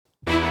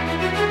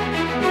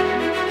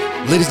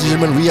Ladies and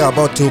gentlemen, we are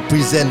about to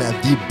present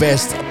the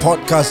Best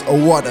Podcast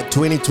Award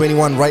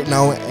 2021 right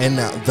now, and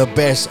the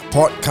Best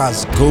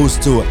Podcast goes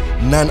to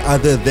none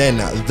other than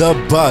The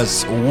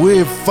Buzz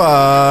with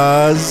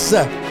us.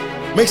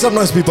 Make some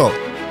noise, people.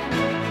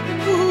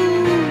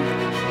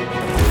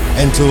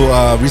 And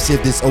to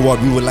receive this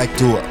award, we would like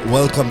to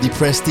welcome the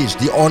prestige,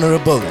 the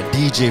honorable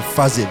DJ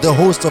Fuzzy, the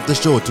host of the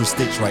show, to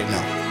stage right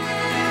now.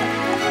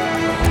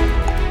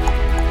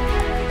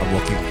 I'm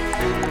walking.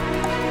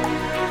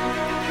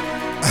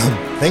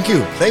 Thank you.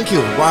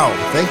 Wow,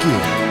 thank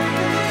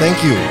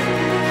you.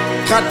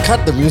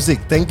 Cut the music.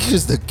 Thank you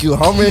is the cue.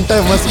 How many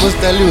times am I supposed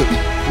to tell you?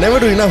 Never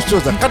do enough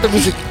shows. Cut the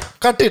music.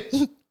 Cut it.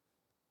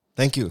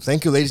 Thank you,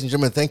 ladies and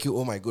gentlemen. Thank you.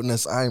 Oh my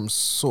goodness, I am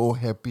so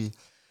happy.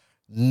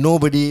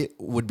 Nobody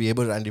would be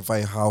able to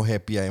identify how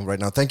happy I am right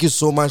now. Thank you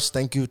so much.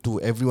 Thank you to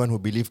everyone who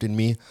believed in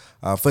me.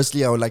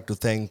 Firstly, I would like to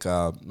thank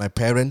my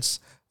parents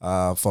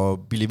for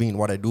believing in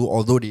what I do,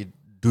 although they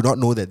do not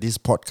know that this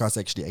podcast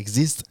actually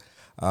exists.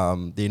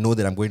 They know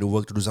that I'm going to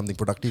work to do something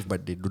productive,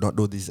 but they do not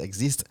know this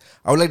exists.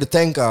 I would like to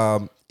thank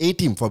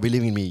A-Team for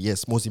believing in me.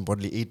 Yes, most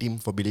importantly, A-Team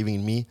for believing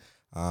in me,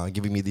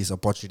 giving me this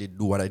opportunity to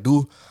do what I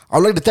do. I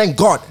would like to thank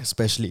God,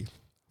 especially,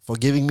 for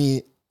giving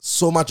me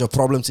so much of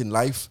problems in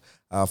life,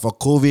 for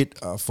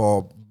COVID,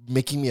 for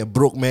making me a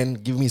broke man,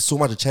 giving me so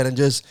much of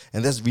challenges,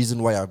 and that's the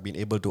reason why I've been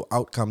able to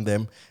outcome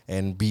them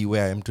and be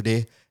where I am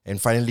today. And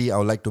finally, I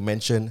would like to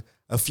mention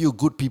a few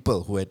good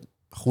people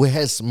who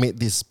has made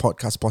this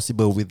podcast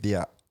possible with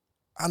their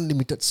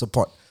unlimited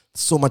support.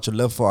 So much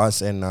love for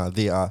us, and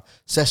they are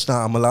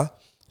Seshna Amala,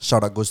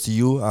 shout out goes to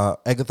you,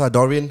 Agatha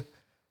Dorian,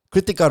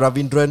 Kritika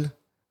Ravindran,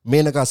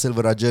 Menaka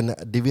Silvarajan,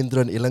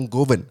 Devindran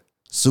Ilangovan,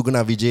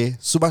 Sugana Vijay,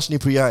 Subhashni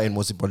Priya, and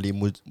most importantly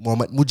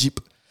Muhammad Mujib.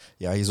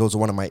 Yeah, he's also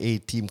one of my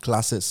A-Team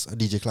classes,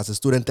 DJ classes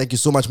student. Thank you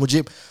so much,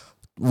 Mujib.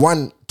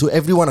 To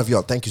every one of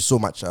y'all, thank you so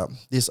much.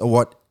 This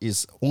award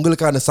is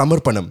Ungalukana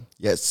Samarpanam.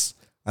 Yes,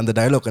 and the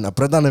dialogue and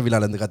Pradhana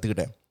Vilala and the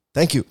Kathikata.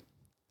 Thank you.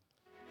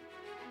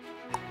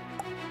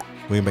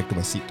 Going back to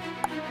my seat.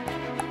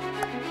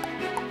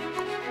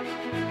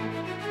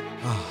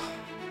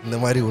 இந்த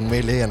மாதிரி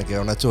உண்மையிலே எனக்கு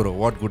எவனாச்சும் ஒரு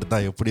award கொடுத்தா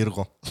எப்படி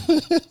இருக்கும்?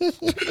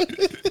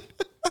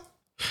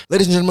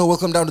 Ladies and gentlemen,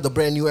 welcome down to the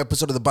brand new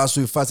episode of the Buzz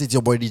with Fuzz. It's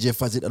your boy DJ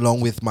Fuzz, along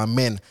with my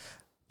man,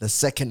 the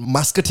second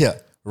musketeer,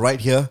 right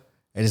here,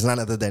 and it's none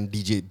other than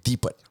DJ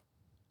Deepan.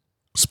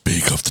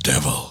 Speak of the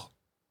devil,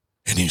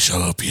 and he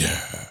shall appear.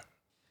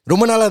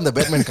 ரொம்ப நாளா அந்த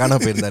Batman காண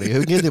போயிருந்தாரு.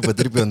 எங்கேருந்து இப்ப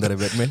திருப்பி வந்தாரு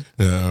Batman?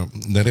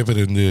 நிறைய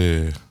பேர் வந்து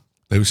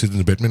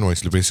இந்த பேட்மேன்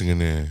வாய்ஸ்ல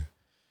பேசுங்கன்னு.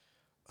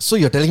 So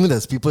you're telling me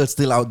there's people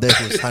still out there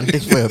who's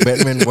hunting for a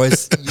Batman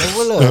voice?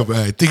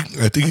 I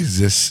think it's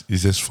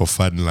just for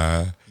fun lah.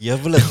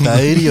 எவ்வளவு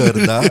தைரியம்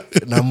இருந்தா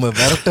நம்ம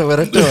விரட்ட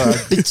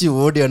அடிச்சு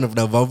ஓடி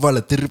அனுப்பின வவ்வால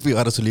திருப்பி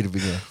வர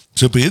சொல்லியிருப்பீங்க.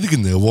 So இப்போ எதுக்கு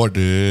இந்த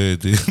award?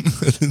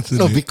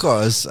 No,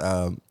 because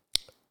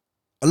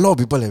a lot of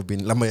people have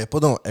been,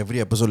 every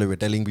episode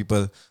we're telling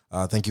people,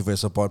 thank you for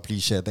your support,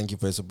 please share, thank you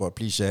for your support,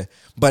 please share.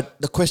 But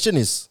the question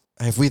is,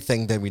 have we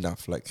thanked them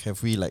enough? Like, have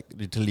we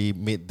literally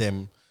made them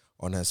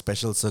on a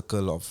special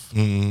circle of,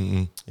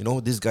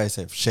 these guys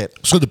have shared.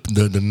 So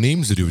the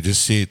names that you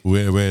just said,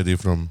 where are they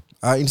from?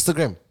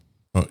 Instagram.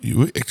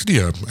 Actually,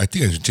 I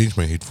think I should change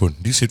my headphone.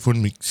 This headphone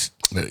mix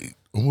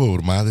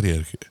ஒரு மாதிரியா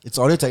இருக்கு. It's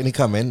Audio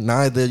Technica, man.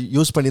 நான் இதை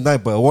use பண்ணி தான்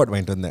இப்போ award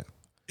வாங்கிட்டு வந்தேன்.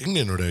 எங்க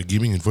என்னோட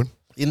கேமிங் ஹெட்ஃபோன்?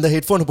 இந்த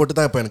ஹெட்ஃபோன் போட்டு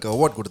தான் இப்போ எனக்கு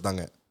அவார்ட்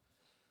கொடுத்தாங்க.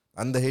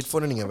 அந்த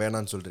ஹெட்ஃபோனை நீங்கள்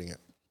வேணான்னு சொல்கிறீங்க.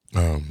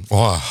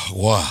 வா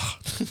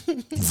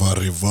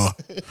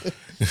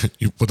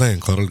இப்போதான்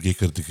என் குரல்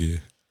கேட்கறதுக்கு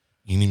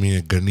இனிமே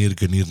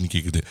கண்ணீர்னு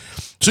கேக்குது.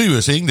 So you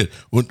were saying that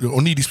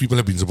only these people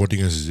have been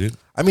supporting us, is it?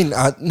 I mean,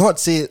 not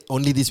say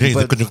only these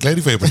people. கொஞ்சம்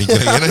clarify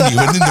பண்ணிக்கிறேன். ஏன்னா நீ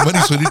வந்து இந்த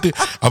மாதிரி சொல்லிட்டு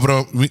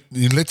அப்புறம்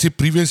let's say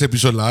previous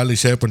episode ஆளு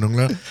ஷேர்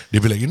பண்ணவங்களா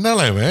they be like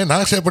என்னடா இவன்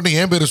நான் ஷேர் பண்ணி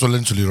என் பேரை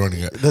சொல்லன்னு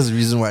சொல்லிடுவானுங்க. That's the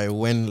reason why I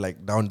went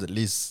down the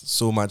list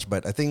so much,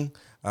 but I think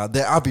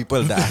there are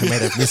people that I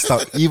might have missed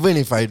out. Even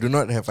if I do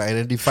not have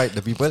identified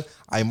the people,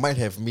 I might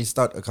have missed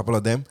out a couple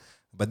of them,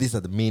 but these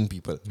are the main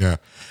people. Yeah,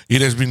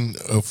 it has been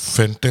a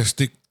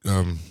fantastic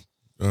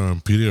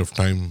period of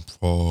time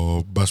for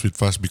Buzz with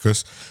Fuzz because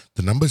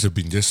the numbers have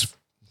been just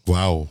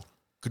wow.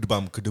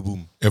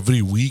 Kudaboom.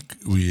 Every week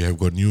we have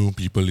got new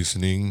people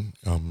listening.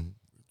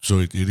 So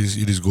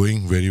it is going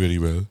very, very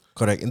well.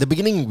 Correct. In the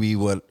beginning, we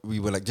were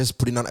like just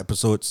putting on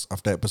episodes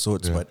after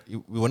episodes, but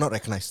we were not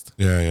recognized.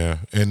 Yeah.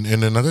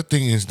 And another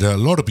thing is there are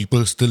a lot of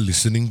people still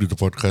listening to the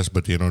podcast,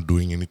 but they're not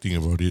doing anything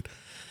about it.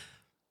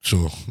 So,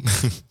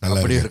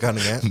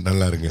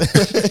 நல்லா இருங்க.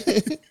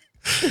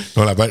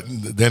 No, but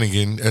then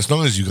again, as long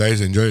as you guys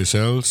enjoy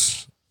yourselves,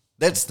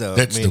 that's the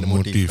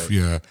motive. Right?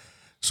 Yeah.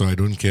 So I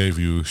don't care if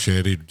you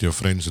share it with your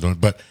friends or not,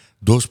 but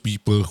those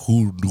people who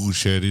do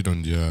share it on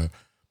their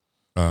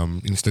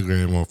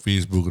Instagram or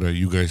Facebook, right?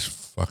 You guys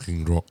fucking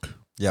rock.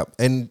 Yeah,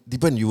 and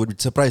Deepan, you would be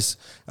surprised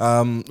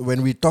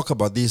when we talk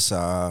about this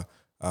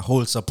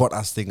whole support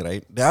us thing,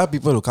 right? There are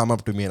people who come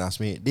up to me and ask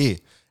me, "Hey,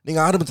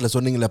 நீங்கள் ஆரம்பத்தில்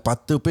சொன்னீங்களே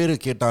 10 பேர்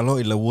கேட்டாலும்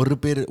இல்லை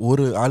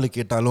ஒரு ஆள்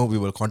கேட்டாலும் we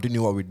will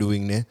continue what we're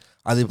doing.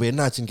 அது இப்போ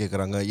என்ன ஆச்சுன்னு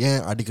கேட்குறாங்க, ஏன்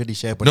அடிக்கடி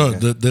ஷேர் No,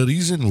 பண்ணுங்க? the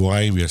reason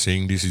why we are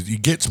saying this is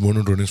it gets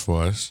monotonous for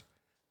us.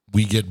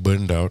 We get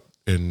burned out,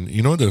 and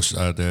you know the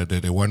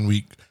 1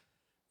 week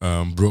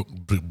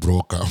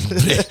broke out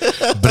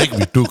break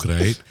we took,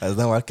 right?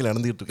 அதுதான் வாழ்க்கையில்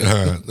நடந்துகிட்டு இருக்கு.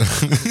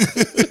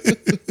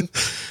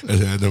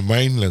 அந்த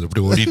மைண்ட்ல அது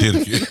அப்படி ஓடிட்டே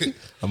இருக்கு.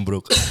 I'm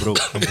broke.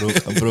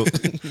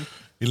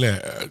 இல்ல,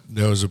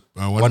 there was a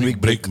 1 week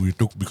break we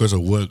took because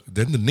of work.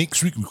 Then the next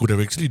week we could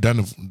have actually done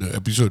the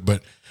episode,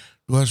 but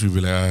to us we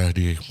were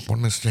like,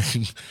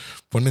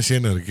 பொண்ணு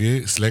சேனா இருக்கு,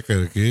 ஸ்லாக்கா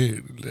இருக்கு,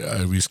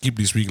 we skip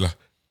this week lah.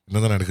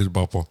 என்னதான் நடக்குது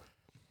பாப்போம்.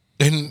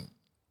 And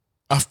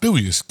after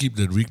we skipped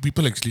that week,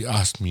 people actually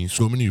asked me,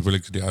 so many people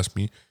actually asked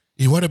me,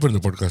 hey, what happened in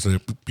the podcast?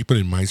 People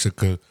in my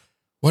circle,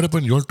 what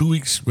happened? You all 2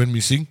 weeks went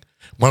missing?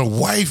 My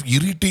wife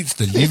irritates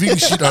the living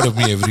shit out of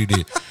me every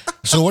day.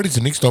 So what is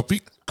the next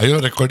topic? Are you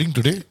all recording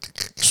today?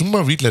 சும்மா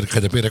வீட்டில்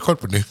இருக்காத போய்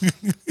record பண்ணு.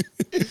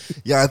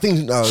 Yeah, I think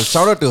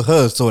shout out to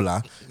her, Sola,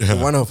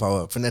 one of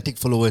our fanatic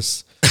followers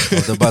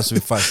of the bus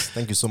with us.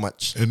 Thank you so much.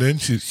 And then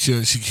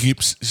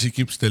she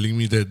keeps telling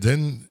me that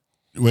then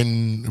when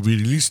we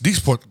released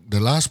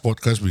the last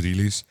podcast we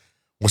released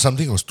was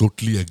something I was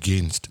totally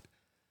against.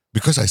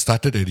 Because I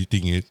started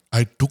editing it,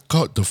 I took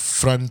out the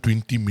front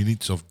 20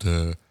 minutes of the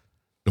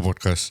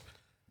podcast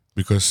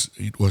because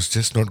it was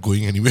just not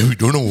going anywhere. We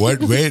don't know where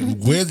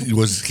it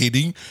was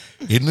heading.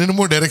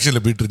 Enno direction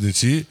la போயிட்டு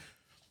இருந்துச்சு.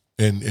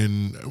 And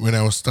when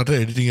I started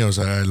editing it,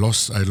 I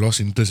lost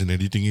interest in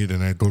editing it,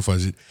 and I told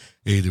Fazil,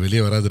 hey, இது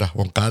வெளியே வராதுடா,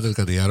 உன் காதல்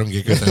கதை யாரும்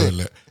கேட்க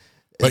தேவையில்லை.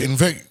 But in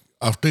fact,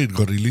 after it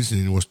got released,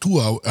 and it was 2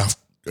 hours.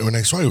 When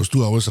I saw it was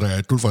 2 hours, right,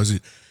 I told Fazil,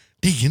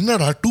 hey,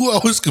 என்னடா 2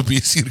 hours-க்கு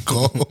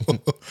பேசியிருக்கோம்.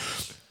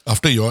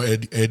 After you're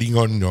adding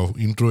on your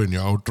intro and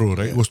your outro,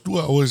 right? It was 2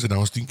 hours, and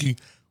I was thinking,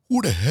 who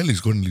the hell is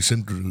going to listen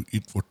to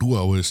it for 2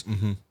 hours?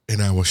 Mm-hmm. And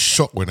I was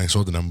shocked when I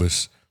saw the numbers.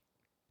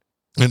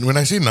 And when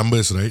I say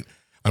numbers, right,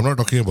 I'm not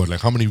talking about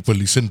like how many people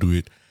listen to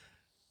it.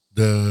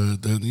 The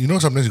you know,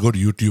 sometimes you go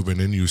to YouTube and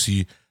then you see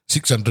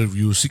 600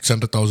 views,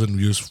 600,000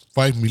 views,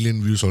 5 million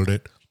views, all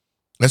that.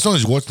 As long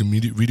as you watch the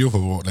video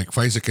for like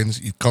 5 seconds,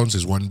 it counts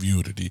as one view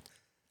already.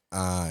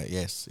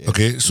 Yes.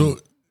 Okay, so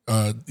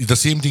the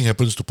same thing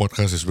happens to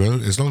podcasts as well.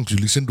 As long as you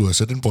listen to a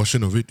certain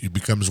portion of it, it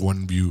becomes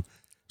one view.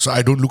 So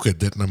I don't look at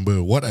that number.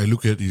 What I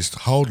look at is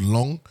how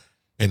long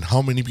and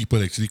how many people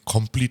actually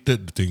completed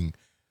the thing.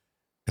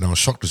 And I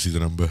was shocked to see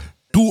the number.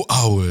 2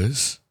 hours,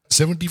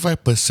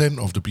 75%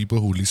 of the people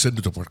who listened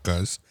to the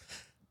podcast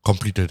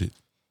completed it.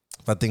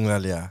 பார்த்தீங்களா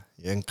இல்லையா,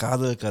 என்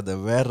காதல் கதை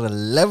வேற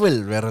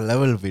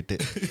level போயிட்டு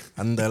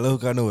அந்த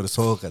அளவுக்கான ஒரு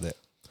சோக கதை.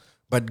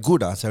 But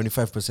good,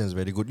 75% is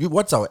very good.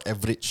 What's our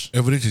average?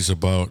 Average is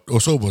about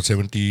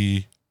 70,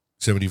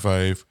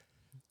 75.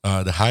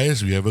 The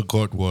highest we ever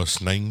got was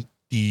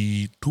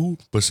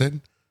 92%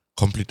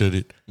 completed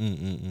it.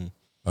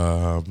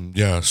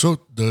 Yeah, so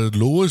the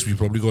lowest we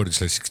probably got is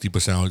like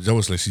 60%. That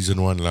was like season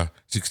 1 lah.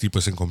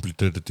 60%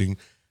 completed the thing,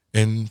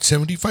 and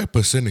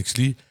 75%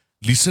 actually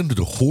listened to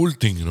the whole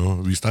thing. You know,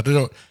 we started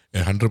out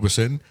at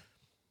 100%.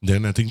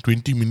 Then I think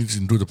 20 minutes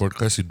into the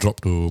podcast, it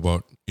dropped to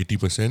about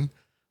 80%.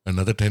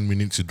 Another 10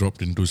 minutes, it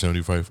dropped into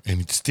 75, and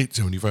it stayed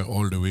 75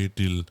 all the way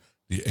till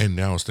the end.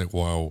 Now I was like,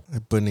 wow.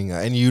 Happening.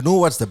 And you know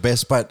what's the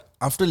best part?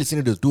 After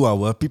listening to 2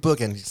 hours, people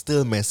can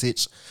still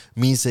message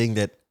me saying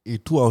that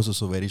 2 hours is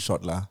so very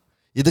short lah.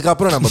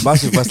 இதுக்கப்புறம் நம்ம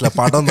pass ஃபர்ஸ்ட்ல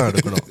படம் தான்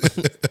எடுக்கணும்.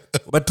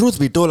 But truth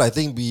be told, I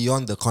think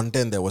beyond the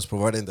content that was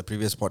provided in the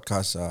previous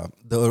podcast,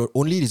 the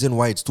only reason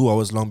why it's 2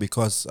 hours long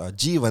because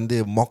G வந்து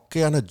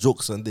மொக்கையான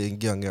jokes வந்து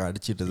எங்கேயும் அங்கே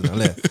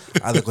அடிச்சிட்டதுனால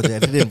அதை கொஞ்சம்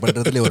என்டர்டெயின்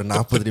பண்ணுறதுல ஒரு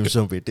 40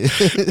 நிமிஷம் போயிட்டு.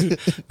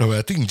 No,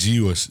 I think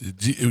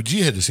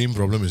G had the same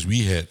problem as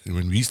we had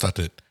when we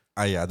started.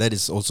 Yeah, that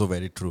is also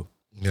very true.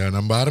 Yeah,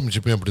 நம்ம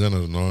ஆரம்பிச்சப்போ அப்படிதான்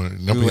இருந்தோம்.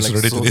 நம்ம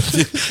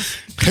பேசுறதே.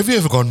 Have you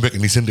ever gone back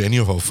and listened to any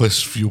of our first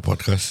few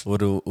podcasts?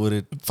 ஒரு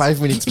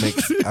 5 minutes max.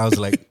 I was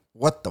like,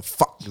 what the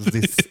fuck is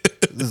this?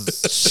 This is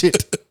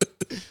shit.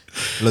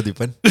 Hello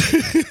Deepan.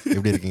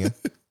 எப்படி இருக்கீங்க?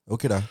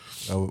 ஓகேடா,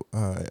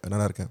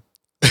 நல்லா இருக்கேன்.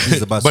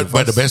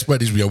 But the best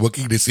part is we are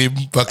working the same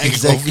fucking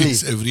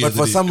office every but other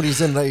for day. some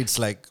reason, right, it's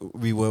like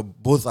we were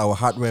both, our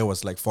hardware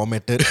was like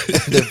formatted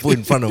and then put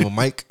in front of a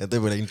mic and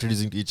then we're like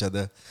introducing to each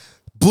other.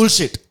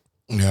 Bullshit.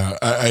 Yeah,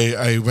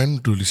 I went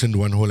to listen to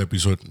one whole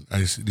episode.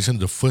 I listened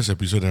to the first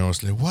episode and I was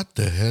like, what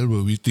the hell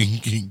were we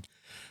thinking?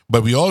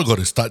 But we all got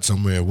to start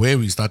somewhere. Where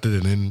we started,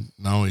 and then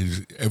now is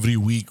every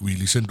week we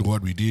listen to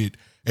what we did.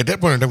 At that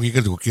point in time, we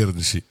got to okay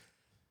shit.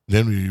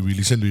 Then we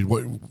listened to it.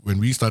 When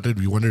we started,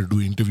 we wanted to do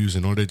interviews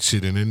and all that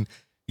shit, and then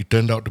it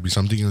turned out to be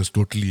something else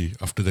totally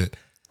after that.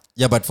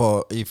 Yeah, but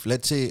if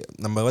let's say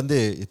நம்ம வந்து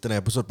இத்தனை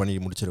episode பண்ணி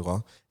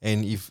முடிச்சிருக்கோம்,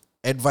 and if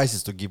advice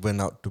is to given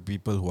out to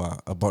people who are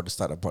about to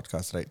start a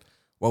podcast, right?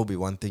 What would be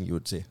one thing you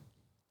would say?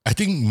 I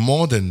think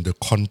more than the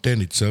content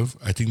itself,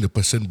 I think the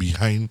person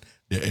behind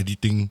the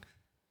editing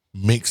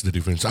makes the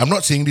difference. I'm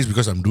not saying this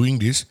because I'm doing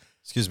this.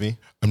 Excuse me.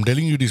 I'm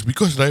telling you this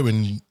because, right,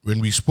 when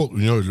we spoke,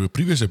 you know, the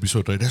previous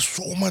episode, right, there's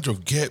so much of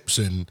gaps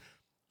and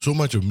so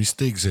much of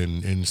mistakes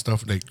and stuff,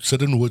 like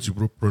certain words you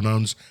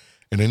pronounce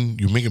and then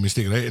you make a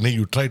mistake, right, and then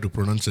you try to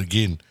pronounce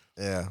again.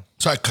 Yeah,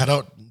 So I cut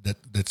out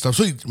that stuff.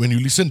 So when you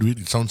listen to it,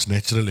 it sounds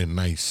natural and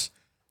nice.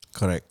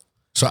 correct.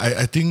 So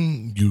I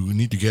think you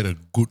need to get a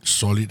good,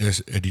 solid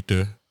as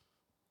editor.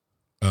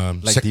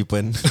 Like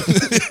Deepan.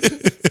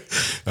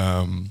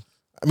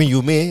 I mean,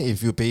 you may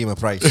if you pay him a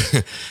price.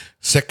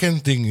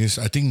 Second thing is,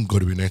 I think got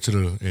to be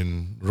natural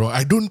and raw.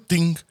 I don't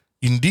think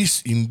in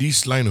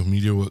this line of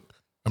media work,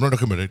 I'm not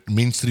talking about it,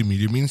 mainstream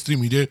media.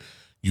 Mainstream media,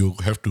 you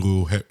have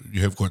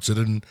got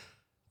certain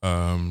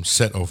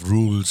set of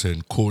rules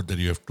and code that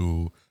you have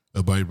to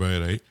abide by,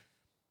 right?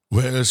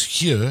 Whereas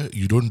here,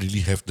 you don't really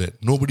have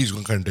that. Nobody's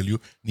going to tell you,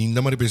 நீ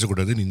இந்த மாதிரி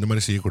பேசக்கூடாது, நீ இந்த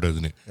மாதிரி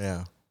செய்யக்கூடாதுன்னு. Yeah.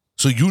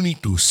 So you need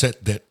to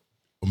set that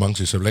amongst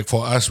yourself. Like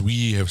for us, we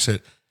have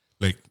said,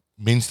 like,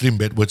 mainstream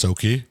bad words are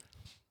okay,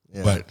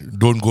 but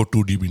don't go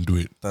too deep into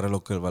it. Tara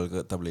local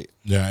vulgar tablet.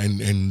 Yeah,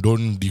 and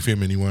don't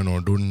defame anyone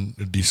or don't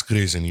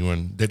disgrace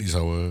anyone. That is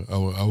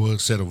our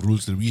set of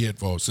rules that we had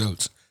for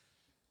ourselves.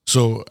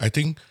 So I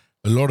think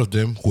a lot of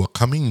them who are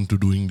coming into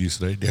doing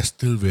this, right, they're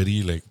still very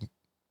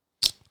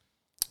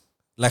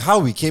like how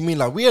we came in,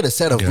 like we had a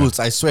set of rules.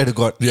 I swear to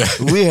God,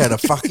 we had a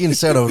fucking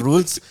set of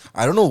rules.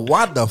 I don't know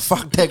what the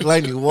fuck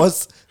tagline it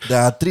was.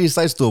 There are 3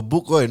 sides to a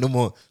book or no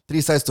more. 3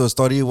 sides to a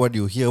story. What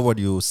you hear, what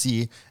you see,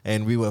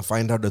 and we will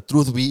find out the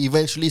truth. We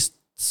eventually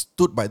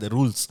stood by the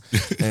rules.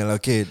 And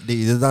okay,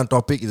 இதுதான்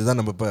topic, இதுதான்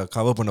நம்ம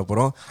cover பண்ண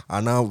போறோம்.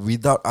 ஆனா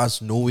without us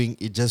knowing,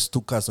 it just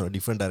took us in a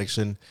different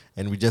direction,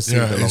 and we just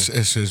sailed along.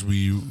 As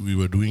we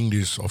were doing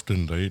this often,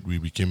 right, we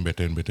became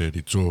better and better at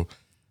it. So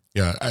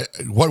yeah,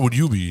 what would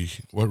you be?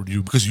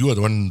 Because you are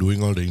the one doing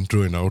all the intro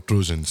and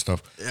outros and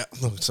stuff. Yeah,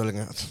 no,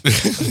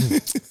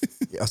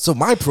 yeah, so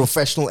my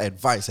professional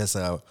advice as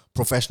a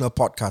professional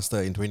podcaster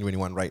in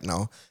 2021 right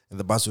now, and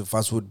the buzz with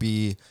us would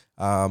be,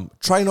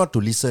 try not to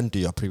listen to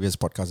your previous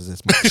podcasts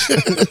as much.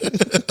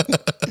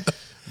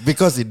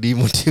 Because it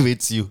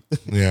demotivates you.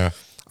 Yeah.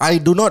 I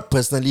do not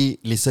personally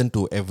listen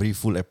to every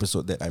full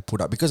episode that I put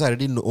up because I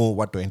already know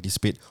what to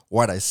anticipate,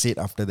 what I said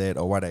after that,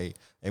 or what I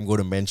am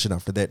going to mention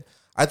after that.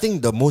 I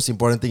think the most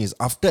important thing is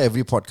after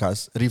every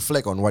podcast,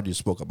 reflect on what you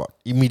spoke about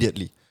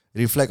immediately.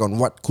 Reflect on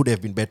what could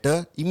have been better.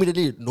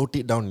 Immediately note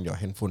it down in your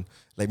handphone.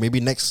 Like maybe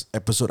next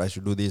episode I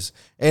should do this.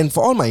 And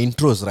for all my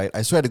intros, right,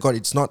 I swear to God,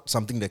 it's not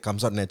something that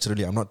comes out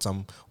naturally. I'm not some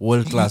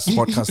world-class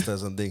podcaster or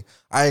something.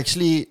 I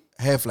actually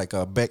have like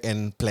a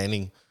back-end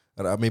planning.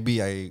 Maybe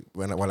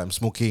while I'm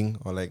smoking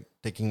or like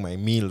taking my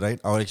meal, right,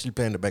 I'll actually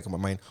plan in the back of my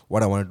mind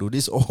what I want to do.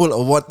 This whole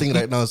award thing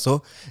right now.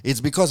 So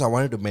it's because I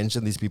wanted to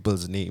mention these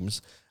people's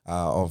names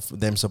of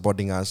them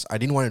supporting us. I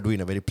didn't want to do it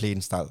in a very plain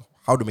style.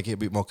 How to make it a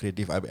bit more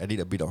creative. I did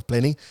a bit of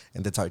planning,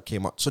 and that's how it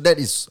came out. So that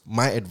is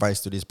my advice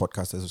to this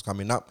podcast that is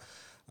coming up.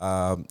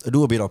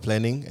 Do a bit of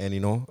planning, and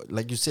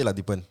like you say,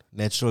 Deepan,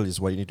 natural is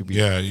what you need to be.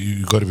 Yeah,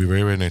 you got to be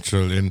very, very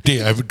natural. And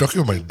I've been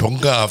talking about my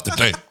donga half the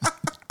time.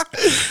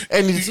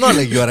 And it's not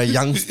like you are a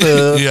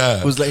youngster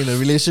who's like in a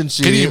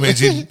relationship. Can you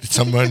imagine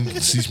someone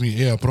sees me,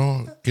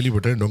 aprom kelly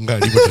button donga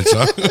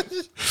adipatrucha.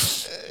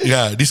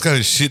 Yeah, this kind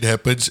of shit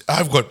happens.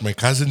 I've got my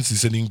cousins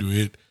listening to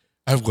it.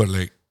 I've got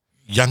like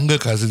younger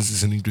cousins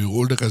listening to it,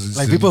 older cousins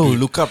like people who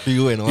look up to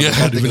you and all that.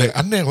 Yeah, they'll be like,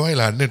 Anne, why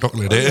la Anne talk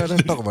like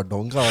that? Talk about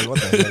donga, what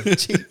the hell?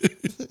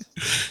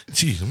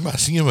 Gee,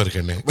 asingama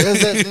irukane.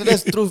 Because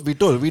that's truth be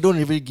told. We don't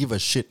really give a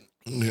shit.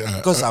 Yeah,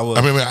 because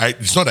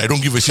it's not I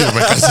don't give a shit about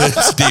my cousins.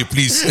 Stay,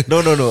 please.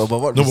 No. But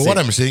what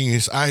I'm saying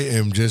is I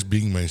am just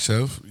being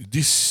myself.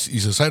 This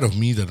is a side of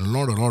me that a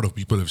lot of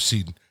people have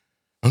seen.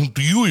 And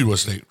to you, it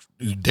was like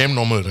damn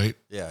normal, right?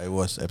 Yeah, it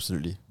was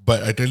absolutely.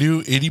 But I tell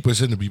you,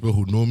 80% of people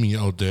who know me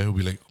out there will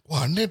be like,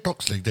 "Wow, Anne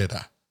talks like that,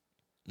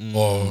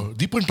 or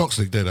Deepan talks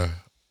like that,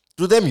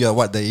 To them, you're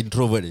what, the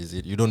introvert, is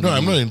it? You don't. No,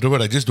 I'm not an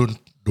introvert. I just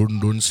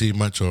don't say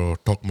much or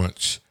talk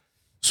much.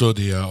 So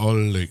they are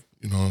all like,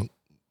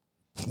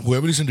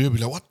 whoever listens to you will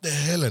be like, what the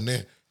hell,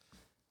 Anne?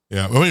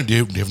 Yeah, I mean,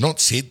 they have not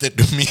said that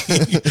to me,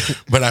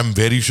 but I'm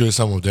very sure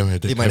some of them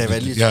had that. They might have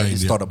at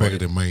least thought about back of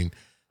their mind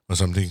or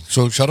something.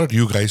 So shout out to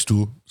you guys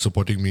too,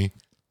 supporting me.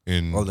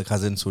 In all the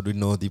cousins who didn't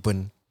know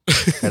Deepan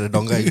had a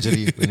donga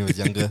injury when he was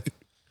younger.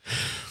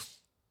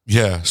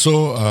 Yeah, so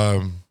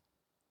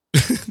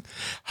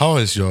how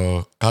is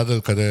your kadal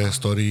kada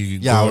story?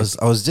 Yeah,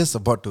 I was just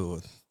about to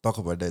talk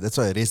about that. That's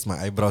why I raised my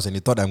eyebrows and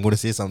you thought I'm going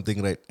to say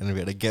something, right? And we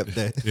had a gap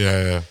there.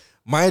 Yeah.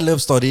 My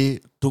love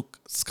story took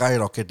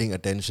skyrocketing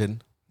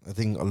attention. I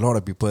think a lot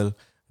of people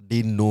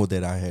didn't know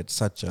that I had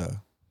such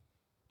a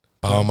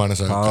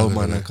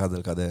Pavamana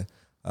kadal kada.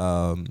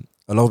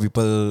 A lot of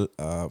people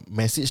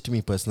messaged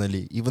me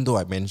personally, even though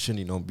I mentioned,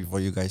 before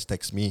you guys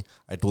text me,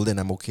 I told them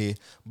I'm okay.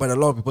 But a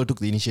lot of people took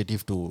the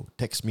initiative to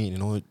text me,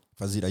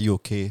 Fazid, are you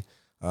okay?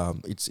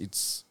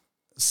 It's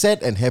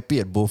sad and happy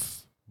at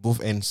both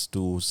ends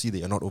to see that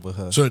you're not over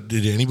her. So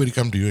did anybody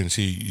come to you and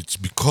say it's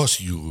because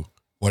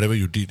whatever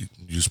you did,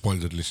 you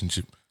spoiled the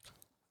relationship?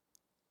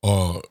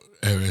 Or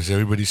as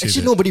everybody said,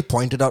 actually nobody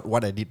pointed out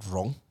what I did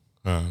wrong.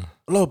 A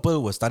lot of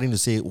people were starting to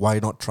say, why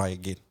not try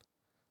again?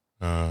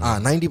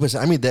 90%.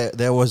 I mean,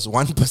 there was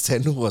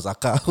 1% who was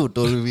Akka who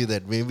told me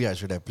that maybe I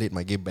should have played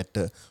my game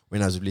better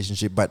when I was in a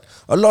relationship. But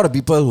a lot of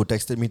people who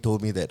texted me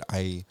told me that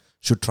I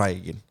should try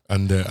again.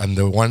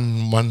 அந்த 1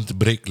 month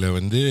breakல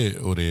வந்து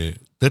ஒரு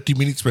 30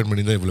 minutes spend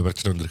பண்ணி தான் இவ்வளவு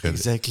பிரச்சனை வந்திருக்காது.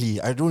 Exactly.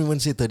 I don't even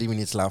say 30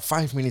 minutes lah.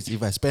 5 minutes.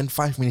 If I spend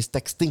 5 minutes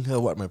texting her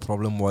what my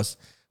problem was,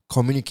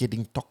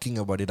 communicating, talking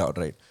about it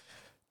outright,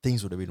 things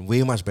would have been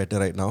way much better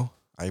right now.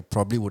 I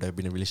probably would have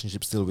been in a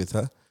relationship still with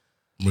her.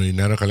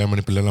 நேரா கல்யாணம்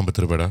பண்ணி பிள்ளைலாம்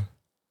பத்திரப்படா.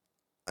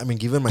 I mean,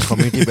 given my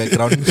community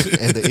background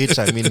and the age,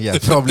 I mean, yeah,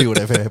 probably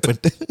would have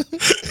happened.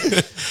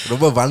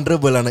 ரொம்ப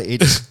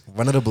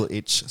vulnerable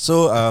age. So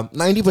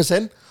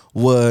 90%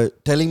 were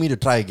telling me to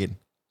try again.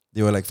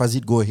 They were like,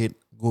 Fazid, go ahead,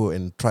 go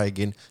and try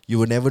again. You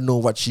will never know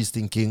what she's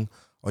thinking,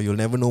 or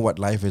you'll never know what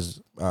life is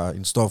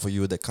in store for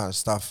you, that kind of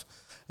stuff.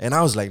 And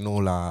I was like, no,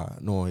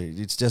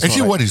 it's just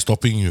Actually, what is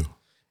stopping you?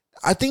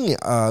 I think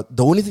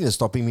the only thing that's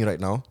stopping me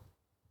right now,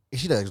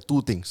 actually, there are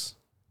two things.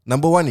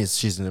 Number one is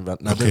she's in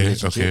another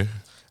relationship. Okay.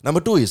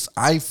 Number two is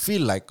I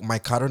feel like my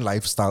current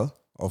lifestyle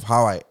of how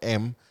I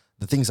am,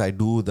 the things I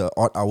do, the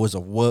odd hours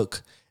of work,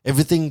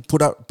 everything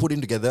put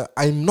in together,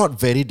 I'm not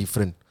very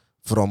different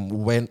from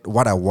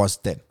what I was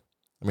then.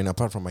 I mean,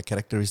 apart from my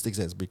characteristics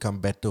that's become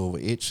better over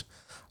age,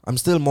 I'm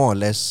still more or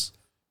less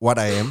what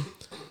I am.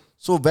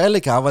 So,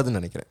 வேலைக்கு ஆவாதுன்னு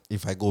நினைக்கிறேன்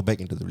if I go back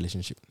into the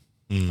relationship.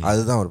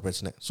 அதுதான் ஒரு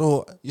பிரச்சனை. So,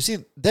 you see,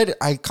 that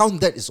I count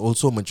that is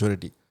also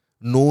maturity.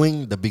 Knowing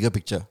the bigger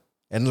picture,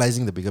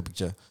 analyzing the bigger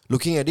picture.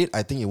 Looking at it,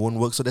 I think it won't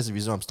work, so that's the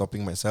reason I'm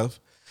stopping myself.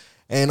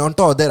 And on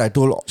top of that, I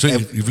told... So,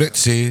 if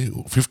let's say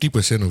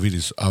 50% of it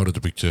is out of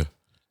the picture,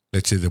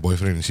 let's say the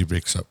boyfriend and she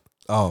breaks up.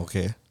 Oh,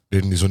 okay.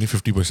 Then there's only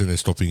 50%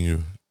 that's stopping you.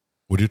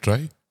 Would you try?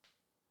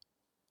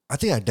 I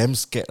think I'm damn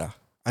scared.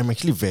 I'm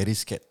actually very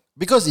scared.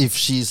 Because if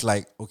she's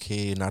like,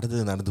 okay,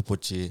 நடந்து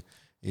போச்சு,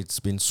 it's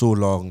been so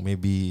long,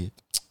 maybe,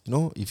 you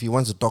know, if he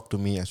wants to talk to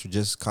me, I should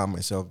just calm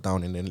myself down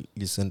and then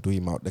listen to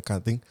him out, that kind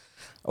of thing.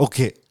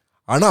 Okay.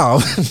 ஆனால்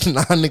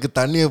நான்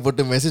தண்ணியை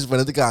போட்டு message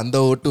பண்ணதுக்கு அந்த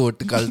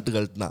ஓட்டு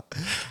கழட்டுனா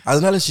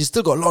அதனால she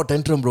still got a lot of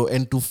tantrum, bro.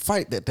 And to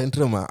fight that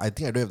tantrum, I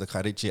think I don't have the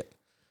courage yet.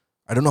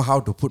 I don't know how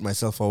to put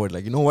myself forward.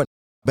 Like, you know what?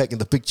 Back in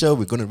the picture,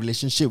 we're going to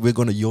relationship, we're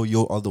going to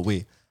yo all the way.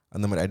 And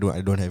then I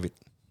don't have it.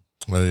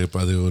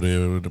 அது ஒரு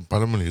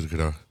பழமொழி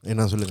இருக்குடா.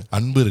 என்ன சொல்லுங்க?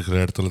 அன்பு இருக்கிற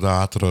இடத்துல தான்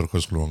ஆத்திரம்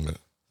இருக்கும் சொல்லுவாங்க.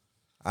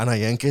 ஆனா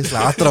என் கேஸ்ல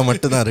ஆத்திரம்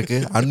மட்டும் தான் இருக்கு,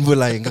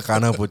 அன்புலாம் எங்க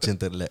காணாம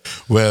போச்சுன்னு தெரியல.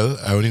 Well,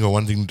 I only got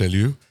one thing to tell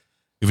you.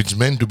 If it's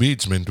meant to be,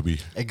 it's meant to be.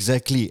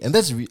 Exactly. And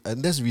that's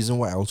the reason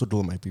why I also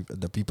told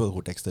the people who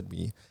texted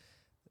me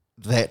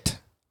that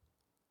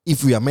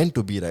if we are meant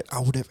to be, right,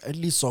 I would have at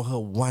least saw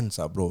her once,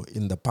 bro,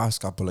 in the past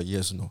couple of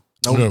years, no.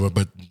 Now, no,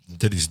 but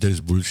that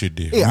is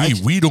bullshit. Hey,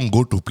 we don't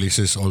go to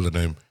places all the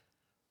time.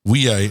 We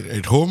are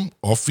at home,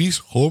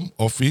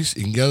 office,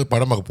 எங்கேயாவது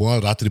படம் பார்க்க போவோம்,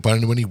 ராத்திரி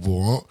 12 மணிக்கு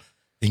போவோம்,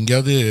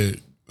 எங்கேயாவது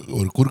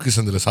ஒரு குறுக்கு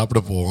சந்தில சாப்பிட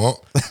போவோம்,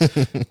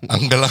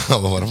 அங்கெல்லாம்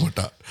அவன்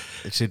வரமாட்டா.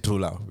 Actually true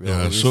lah.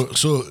 Yeah,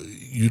 so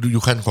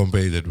you can't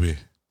compare it that way.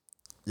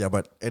 Yeah,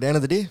 but at the end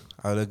of the day,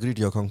 I'll agree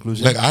to your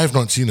conclusion. Like, I have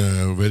not seen a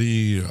very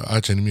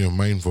arch enemy of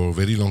mine for a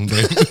very long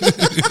time.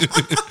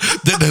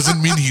 That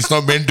doesn't mean he's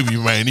not meant to be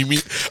my enemy.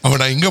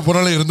 அவன் எங்க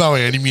போனாலும் இருந்தா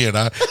அவன்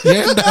எனிமியடா.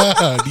 ஏன்டா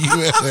நீ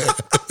வேற.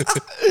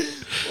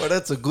 Well,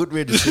 that's a good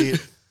way to say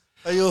it.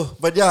 Ayo,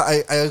 but yeah,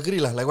 I agree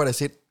lah. Like what I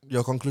said,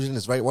 your conclusion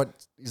is right. What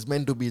is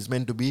meant to be is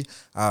meant to be.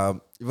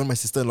 Even my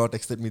sister-in-law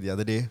texted me the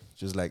other day.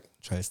 She was like,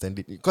 try to stand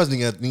it. Because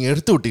நீங்க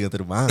எடுத்து விட்டீங்க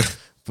தெரியுமா?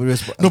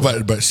 No,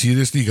 but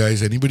seriously, guys,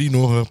 anybody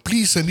know her?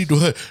 Please send it to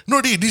her. No,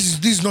 this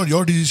is not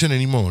your decision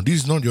anymore. This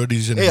is not your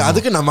decision anymore.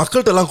 அதுக்கு நான்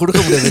மக்கள்கிட்ட எல்லாம்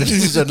கொடுக்க முடியாது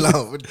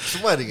decisionலாம்.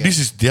 சும்மா இருங்க. This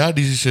is their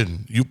decision.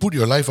 You put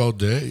your life out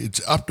there.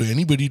 It's up to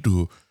anybody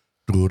to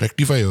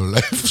rectify your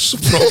life's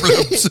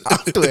problems.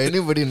 Up to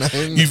anybody.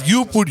 If you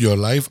put your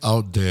life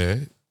out there,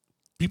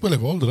 people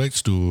have all the rights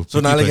to...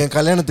 So நாளைக்கு என்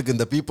கல்யாணத்துக்கு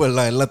இந்த people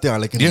எல்லாம் எல்லாத்தையும்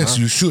அழைக்கணும். Yes,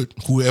 you should.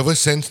 Whoever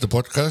sends the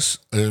podcast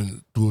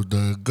to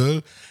the girl,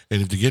 and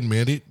if they get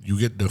married, you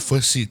get the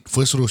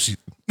first row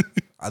seat.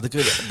 அதுக்கு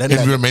and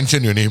we'll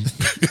mention your name.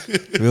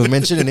 We'll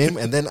mention your name,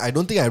 and then I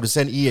don't think I have to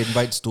send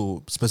e-invites to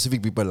specific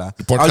people lah.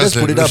 Podcast I'll just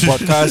put it up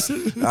podcast,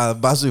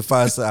 bus with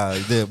us,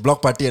 the block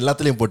party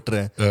எல்லாத்துலயும்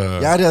போட்டுறேன்.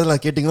 யார்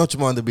அதெல்லாம் கேட்டிங்களோ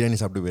சும்மா வந்து பிரியாணி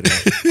சாப்பிட்டு போயிடுங்க.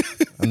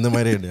 அந்த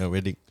மாதிரி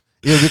wedding.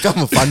 It will become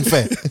a fun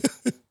fair.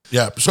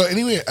 Yeah. So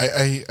anyway,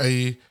 I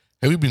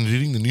have you been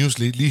reading the news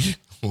lately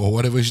or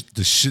whatever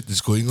the shit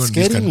is going on in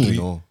this country?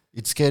 Me, no.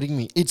 It's scaring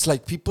me. It's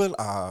like people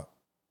are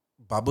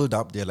bubbled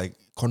up. They're like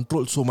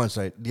controlled so much,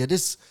 right? They're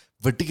just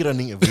vertical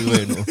running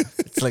everywhere, you know.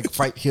 It's like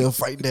fight here,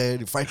 fight there,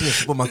 fighting at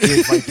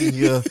supermarket, fighting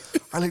here.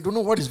 I like don't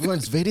know what is going on.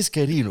 It's very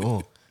scary, you know.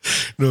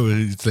 No,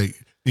 it's like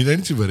you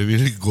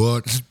really go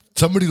out.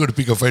 Somebody got to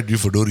pick a fight with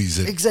you for no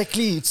reason.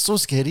 Exactly. It's so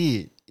scary.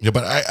 Yeah,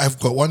 but I've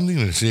got one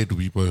thing to say to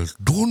people.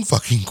 Don't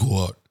fucking go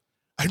out.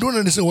 I don't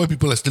understand why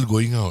people are still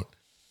going out.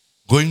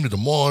 Going to the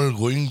mall,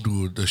 going to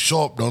the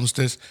shop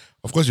downstairs.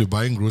 Of course, you're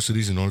buying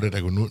groceries and all that.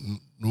 I go,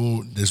 no,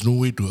 there's no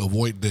way to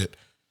avoid that.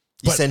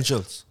 But,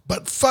 essentials.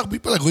 But fuck,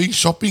 people are going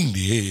shopping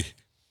there.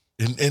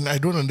 And I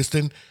don't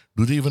understand.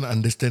 Do they even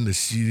understand the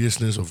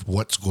seriousness of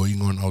what's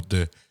going on out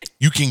there?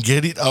 You can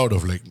get it out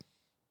of like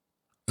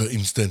an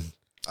instant.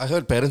 I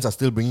heard parents are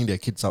still bringing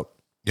their kids out.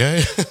 Yeah.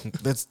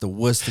 That's the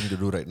worst thing to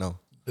do right now.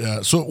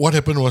 So what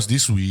happened was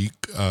this week,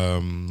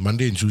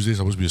 Monday and Tuesday is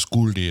supposed to be a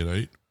school day,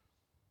 right?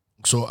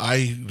 So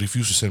I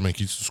refused to send my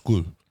kids to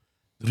school.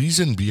 The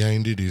reason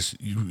behind it is,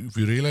 if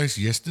you realize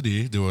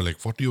yesterday, there were like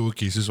 40 over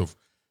cases of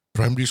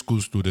primary school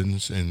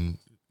students and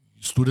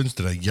students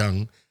that are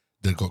young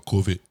that got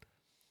COVID.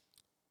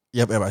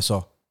 Yep, I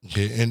saw.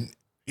 Okay, and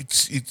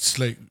it's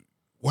like,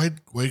 why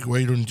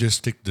don't you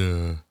just take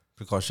the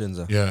Precautions.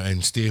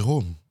 and stay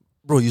home?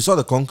 Bro, you saw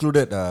the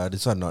concluded,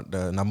 this one, not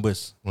the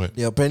numbers. What?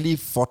 There are apparently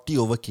 40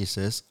 over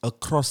cases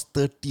across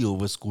 30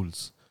 over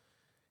schools.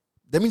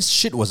 That means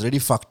shit was already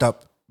fucked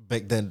up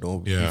back then,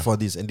 before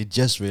this, and they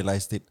just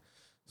realized it.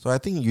 So I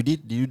think you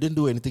didn't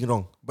do anything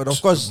wrong. But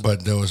of course...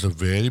 But there was a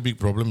very big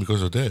problem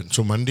because of that.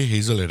 So Monday,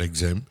 Hazel had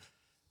exam.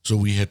 So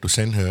we had to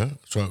send her.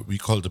 So we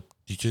called the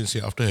teacher and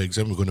say, after her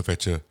exam, we're going to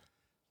fetch her.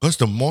 Because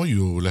the more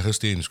you let her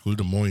stay in school,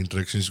 the more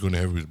interactions she's going to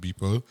have with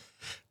people.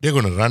 They're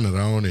going to run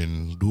around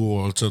and do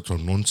all sorts of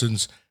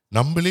nonsense.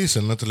 நம்மளே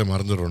சில நேரத்துல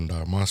மறந்துடுறோம்டா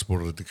mask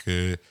போடுறதுக்கு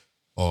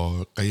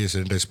or கையை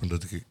sanitize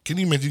பண்றதுக்கு. Can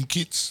you imagine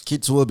kids?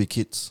 Kids will be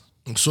kids.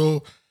 So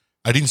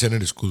I didn't send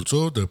her to school. So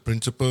the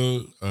principal,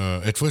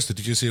 at first the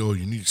teacher said, oh,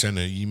 you need to send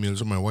an email.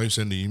 So my wife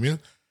sent an email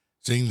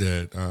saying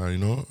that,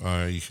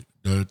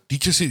 the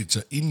teacher said it's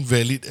an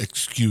invalid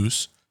excuse.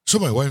 So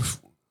my wife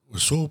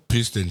was so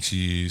pissed and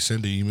she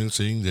sent an email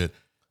saying that,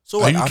 So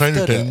are you trying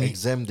to after tell the me?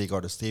 exam, they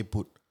got to stay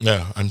put.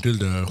 Yeah, until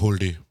the whole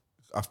day.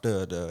 After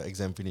the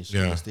exam finished,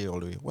 Yeah. they stay all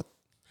the way. What?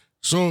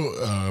 So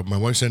my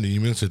wife sent an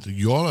email said,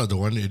 you all are the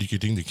one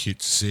educating the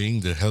kids, saying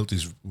that health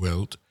is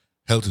wealth,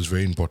 health is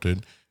very important.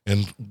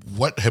 And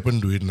what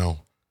happened to it now?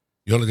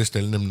 You all are just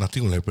telling them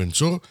nothing will happen.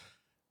 So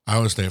I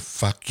was like,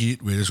 fuck it,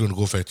 we're just going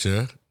to go fetch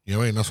her.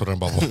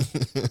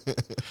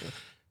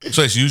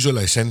 So as usual,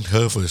 I sent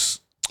her first.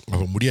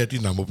 முடியாட்டி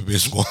நம்ம போய்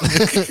பேசுவோம்.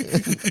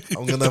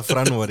 அவங்க தான்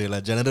front வரையில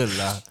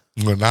ஜெனரல்ல.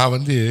 நான்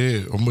வந்து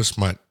ரொம்ப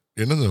smart.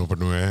 என்ன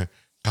பண்ணுவேன்?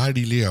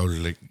 Hardly, I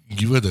would like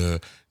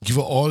give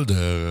her all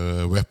the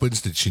weapons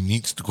that she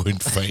needs to go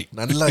and fight.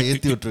 நல்லா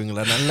ஏத்தி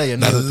விட்டுருவீங்களா? நல்லா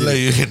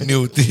எண்ணெய்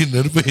ஊத்தி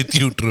நெருப்பை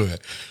ஏத்தி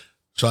விட்டுருவேன்.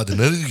 ஸோ அது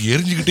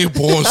எரிஞ்சுக்கிட்டே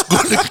போவோம்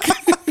ஸ்கூலுக்கு.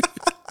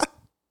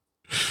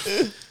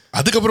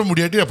 அதுக்கப்புறம்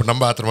முடியாட்டி அப்போ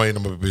நம்ம ஆத்திரமாயி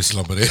நம்ம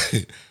பேசலாம் பாரு.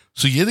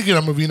 ஸோ எதுக்கு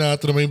நம்ம வீணா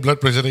ஆத்திரமாயி பிளட்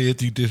ப்ரெஷரை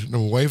ஏற்றிக்கிட்டு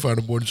நம்ம ஒய்ஃப்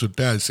அனுப்புவோன்னு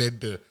சொல்லிட்டு I said,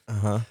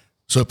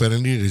 so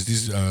apparently there's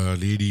this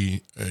lady,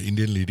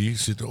 Indian lady,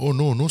 said, oh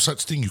no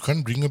such thing, you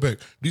can't bring her back.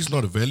 This is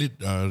not a valid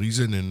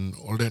reason and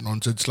all that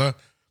nonsense lah.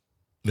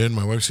 Then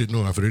my wife said,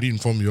 no, I've already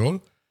informed you all.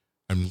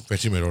 I'm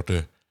fetching my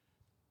daughter.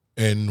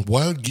 And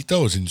while Geeta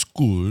was in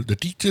school, the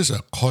teachers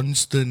are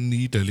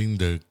constantly telling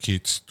the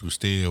kids to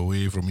stay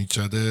away from each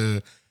other,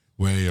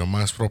 wear your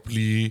mask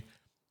properly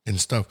and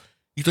stuff.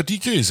 If the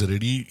teacher is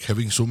already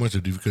having so much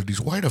of difficulties,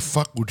 why the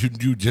fuck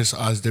wouldn't you just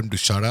ask them to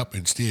shut up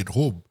and stay at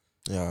home?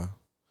 Yeah.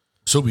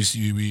 So we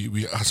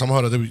somehow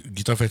or other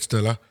Geeta fetched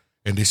her lah,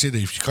 and they say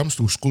that if she comes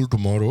to school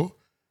tomorrow,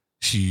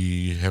 she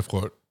have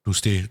got to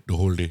stay the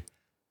whole day.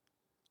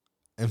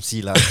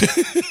 MC lah.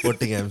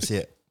 Voting MC.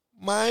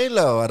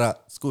 Maila vara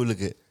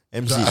schooluku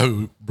MC. So I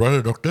brought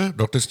a doctor.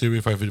 Doctor stay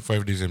away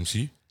 5 days MC.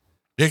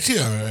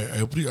 Actually,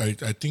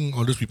 I think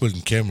all those people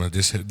in camp are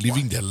just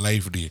living their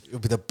life day. It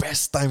will be the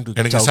best time to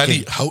எனக்கு சளி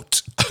chowking. out.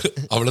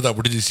 அவ்வளவுதான்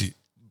முடிஞ்சிச்சு.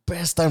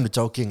 Best time to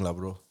chowking lah,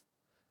 bro.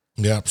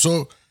 Yeah. So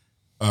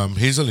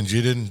Hazel and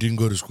Jaden didn't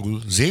go to school.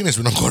 Zayn has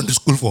not gone to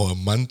school for a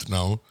month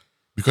now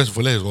because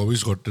Fuller has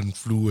always gotten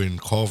flu and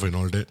cough and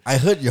all that. I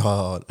heard your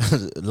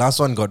last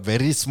one got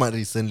very smart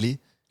recently.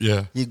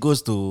 Yeah. He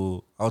goes to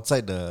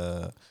outside the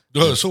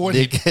So what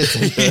he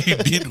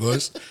did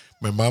was,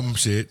 my mom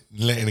said,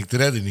 எனக்கு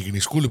தெரியாது இன்னைக்கு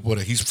நீ ஸ்கூலுக்கு போற.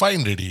 He's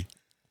fine already.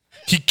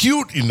 He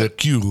queued in the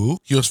queue.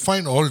 He was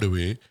fine all the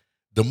way.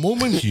 The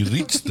moment he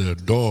reached the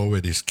door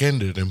where they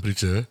scanned the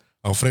temperature,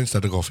 our friend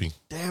started coughing.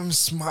 Damn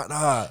smart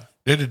ah.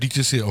 Then the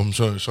teacher said, I'm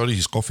sorry,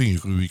 he's coughing.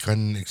 We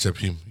can't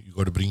accept him. You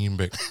got to bring him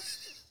back.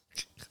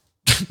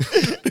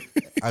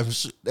 I'm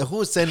sure, who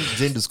sent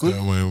Jane to school?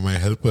 My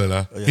helper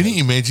lah. Can you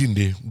imagine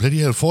day?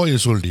 Bloody hell, 4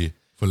 years old day.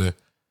 Fella.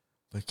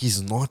 But he's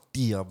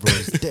naughty bro.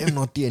 He's damn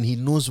naughty and he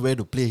knows where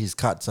to play his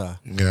cards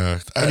Yeah.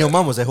 And your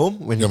mom was at home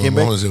when he came my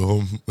back? mom was at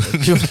home.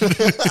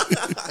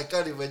 I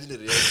can't imagine the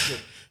reaction.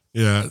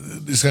 Yeah,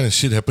 this kind of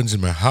shit happens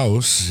in my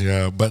house.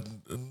 Yeah, but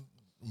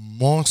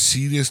more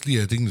seriously,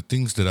 I think the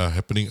things that are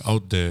happening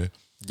out there,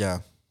 Yeah.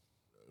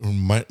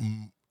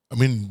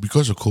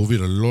 because of COVID,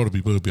 a lot of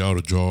people will be out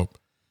of job.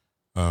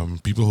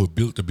 People who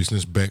built the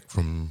business back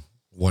from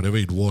whatever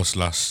it was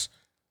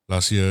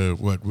last year.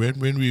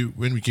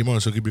 When we came out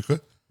of circuit breaker?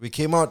 We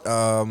came out,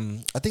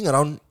 I think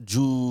around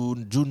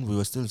June we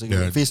were still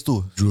in phase 2.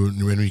 June,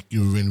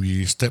 when we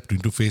stepped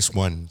into phase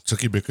 1,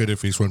 circuit breaker, then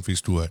phase 1,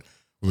 phase 2.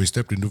 When we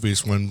stepped into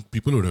phase 1,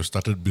 people would have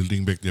started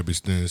building back their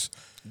business.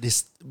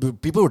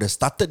 People would have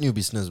started new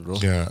business, bro.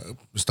 Yeah,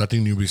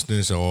 starting new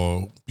business,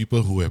 or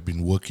people who have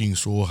been working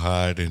so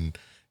hard and,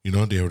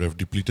 they would have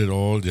depleted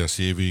all their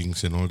savings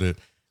and all that.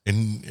 And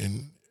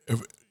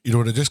it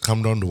would have just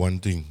come down to one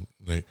thing.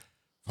 Like,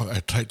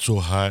 I tried so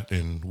hard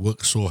and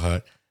worked so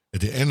hard.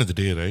 At the end of the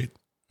day, right,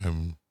 I'm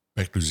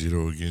back to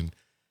zero again.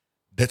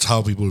 That's how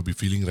people will be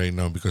feeling right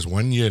now, because 1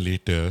 year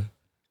later,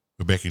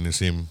 we're back in the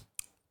same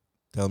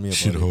Tell me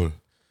about shithole. it.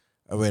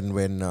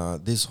 When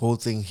this whole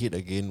thing hit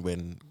again, when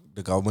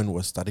the government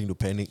was starting to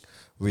panic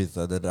with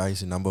the rise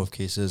in number of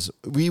cases,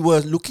 we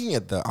were looking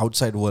at the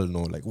outside world,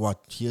 like what,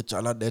 here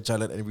chalat, there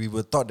chalat, and we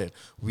were thought that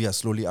we are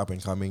slowly up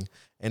and coming.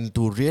 And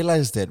to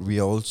realize that we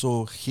are also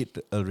hit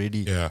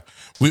already. Yeah.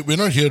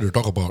 We're not here to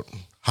talk about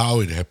how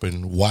it happened,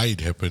 why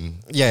it happened.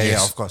 Yeah,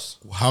 of course.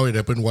 How it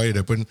happened, why it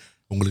happened.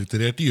 உங்களுக்கு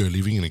தெரியாட்டி, you're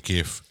living in a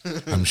cave.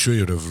 I'm sure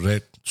you'd have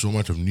read so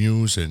much of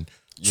news and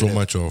so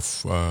much of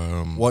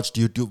Watched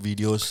YouTube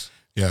videos.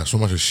 yeah, so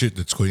much of shit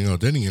that's going out.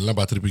 Then you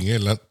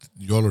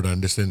all would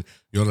understand.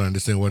 You all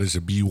understand what is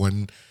a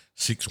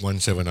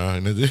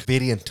B1617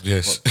 Variant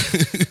Yes.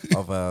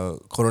 of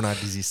corona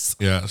disease.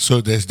 Yeah, so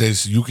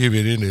there's UK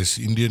variant, there's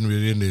Indian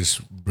variant, there's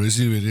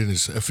Brazil variant,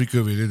 there's Africa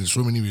variant, there's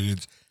so many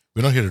variants.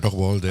 We're not here to talk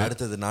about all that.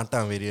 அடுத்தது நாட்டா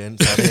variant,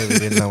 Sadaiya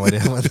வேரியன்ட்லாம்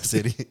வரையாம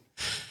சரி.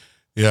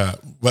 Yeah,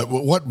 but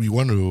what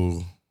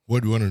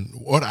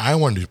I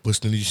want to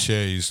personally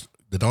share is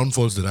the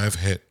downfalls that I've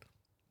had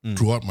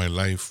throughout my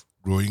life,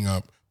 growing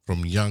up from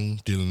young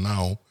till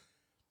now.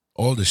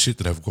 All the shit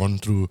that I've gone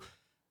through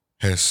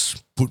has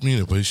put me in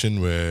a position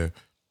where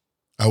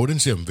I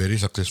wouldn't say I'm very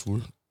successful.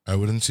 I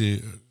wouldn't say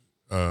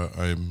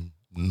I'm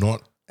not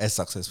As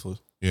successful.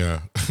 Yeah.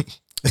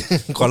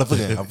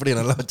 குழப்புங்க, அப்படியே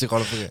நல்லா வச்சு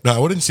குழப்புங்க. No,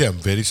 I wouldn't say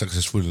I'm very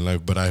successful in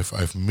life, but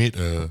I've made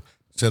a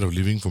set of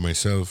living for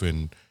myself,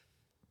 and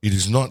it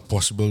is not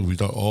possible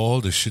without all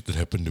the shit that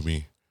happened to me.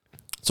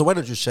 So why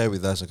don't you share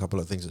with us a couple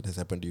of things that has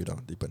happened to you now,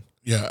 Deepan?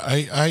 Yeah,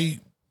 I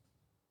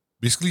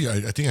basically,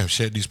 I think I've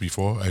shared this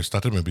before. I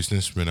started my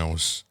business when I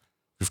was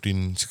 15,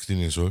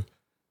 16 years old.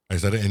 I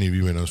started NAV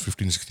when I was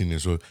 15, 16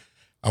 years old.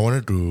 I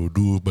wanted to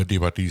do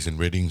birthday parties and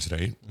weddings,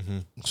 right?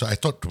 Mm-hmm. So I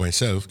thought to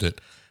myself that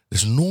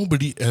there's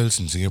nobody else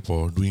in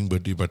Singapore doing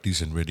birthday parties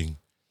and wedding.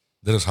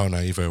 That is how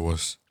naive I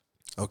was.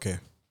 Okay.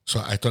 So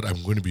I thought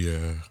I'm going to be a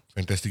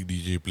fantastic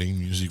DJ playing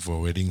music for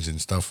weddings and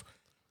stuff.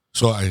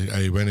 So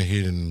I went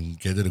ahead and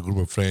gathered a group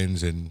of friends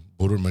and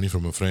borrowed money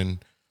from a friend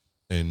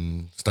and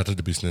started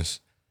the business.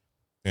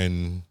 And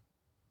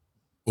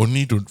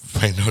only to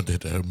find out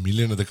that a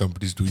million other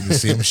companies doing the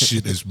same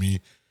shit as me.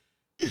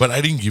 But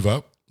I didn't give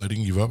up. I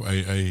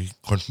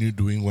continued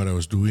doing what I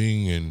was doing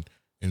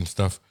and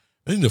stuff.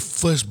 I think the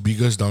first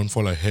biggest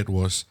downfall I had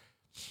was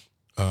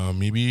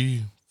maybe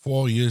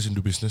 4 years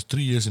into business,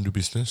 3 years into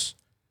business.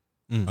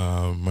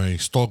 My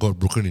store got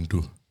broken into.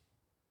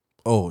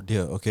 Oh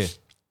dear, okay.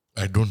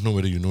 I don't know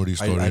whether you know this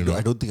story or not.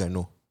 I don't think I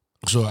know.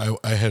 So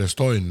I had a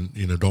store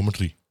in a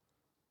dormitory.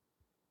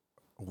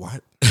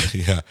 What?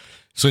 Yeah.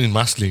 So in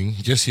Marsiling,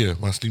 just here,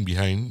 Marsiling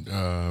behind,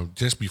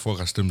 just before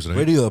customs, right?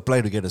 Where do you apply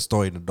to get a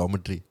store in a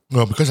dormitory?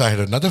 No, because I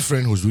had another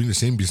friend who's doing the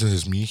same business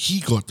as me. He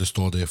got the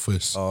store there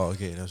first. Oh,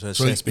 okay. So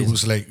it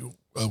was like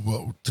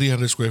about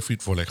 300 square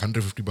feet for like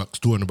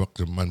 $150,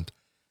 $200 a month.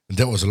 And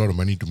that was a lot of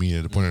money to me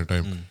at the point in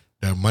time.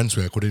 There are months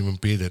where I couldn't even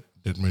pay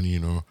that money,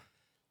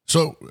 So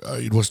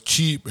it was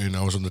cheap, and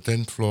I was on the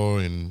 10th floor,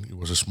 and it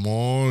was a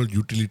small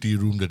utility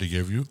room that they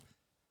gave you.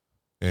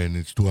 And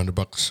it's $200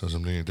 or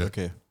something like that.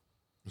 Okay.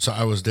 So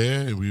I was there,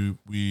 and we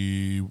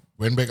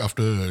went back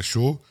after a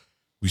show.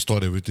 We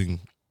stored everything.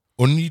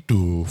 Only to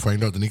find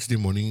out the next day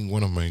morning,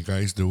 one of my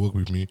guys that work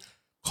with me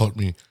called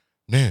me,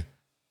 "Nah,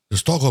 the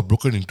store got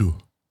broken into."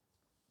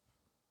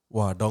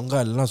 Wow, donga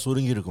எல்லாம்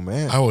சுருங்கி இருக்குமே.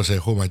 I was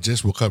at home. I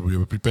just woke up. We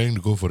were preparing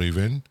to go for the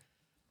event.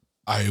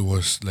 I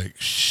was like,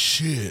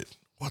 shit,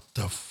 what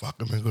the fuck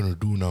am I going to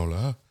do now,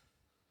 lah?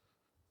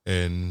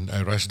 And I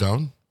rushed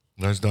down,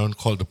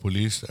 called the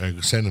police. I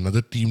sent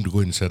another team to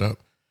go and set up.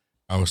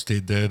 I was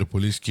stayed there. The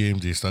police came.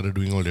 They started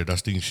doing all their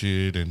dusting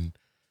shit and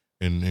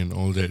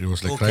all that. It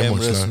was like No crime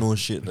cameras, watch, no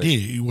shit, right? Hey,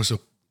 it was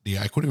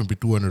I couldn't even pay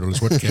 $200.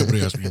 What camera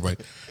you asked me to buy?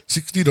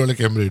 $60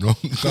 camera,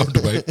 how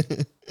to buy.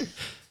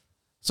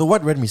 So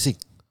what went missing?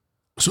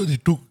 So they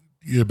took,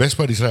 the best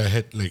part is I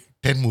had like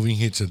 10 moving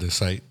heads at the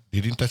side.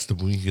 They didn't touch the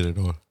moving head at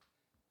all.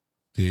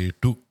 They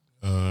took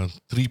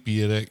 3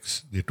 PRX.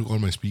 They took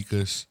all my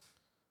speakers.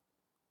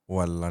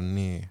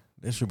 Walane.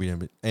 That should be a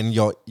bit. And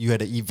you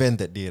had an event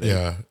that day, right?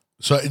 Yeah.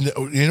 So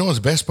what's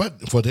the best part?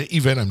 For the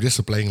event, I'm just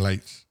supplying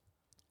lights.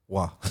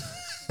 Wow.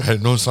 I had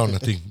no sound,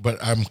 nothing. But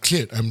I'm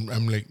cleared.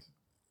 I'm like,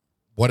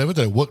 whatever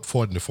that I worked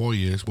for in the 4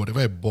 years,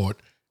 whatever I bought,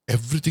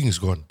 everything is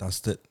gone.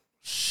 Dusted.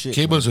 Shit.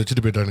 Cables were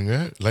வச்சிட்டு போயிட்டானுங்க,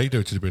 light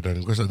வச்சிட்டு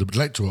போயிட்டானுங்க, because the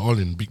lights were all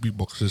in big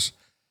boxes.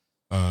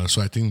 So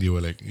I think they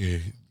were like,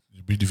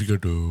 it'd be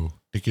difficult to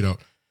take it out.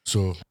 So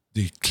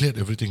they cleared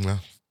everything lah.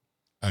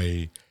 I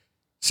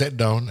sat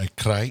down, I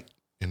cried,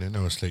 and then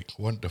I was like,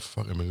 what the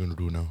fuck am I going to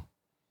do now?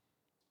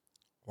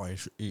 Why?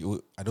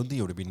 I don't think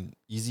it would have been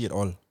easy at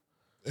all.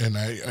 And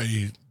I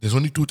there's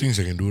only 2 things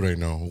I can do right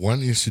now. One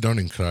is sit down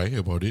and cry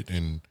about it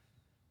and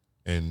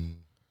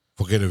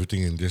forget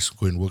everything and just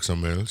go and work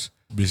somewhere else.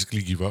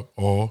 Basically give up,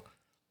 or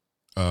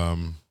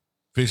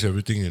face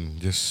everything and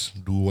just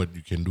do what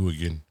you can do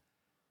again.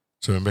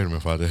 So I went back to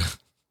my father.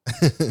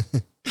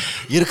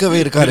 இருக்கவே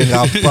இருக்காரு எங்க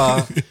அப்பா.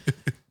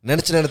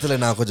 நினைச்ச நேரத்துல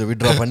நான் கொஞ்சம்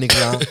withdraw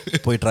பண்ணிக்கலாம்,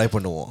 போய் ட்ரை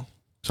பண்ணுவோம்.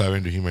 So I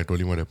went to him, I told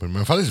him what happened.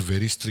 My father is a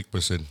very strict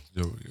person.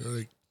 So,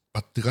 like,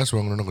 10 காசு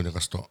வாங்கணும்னா கொஞ்சம்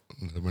கஷ்டம்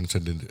இந்த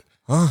மனுஷன் இருந்து.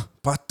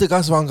 10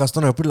 காசு வாங்க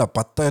கஷ்டம் எப்படில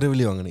 10,000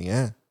 வெளிய வாங்குனீங்க?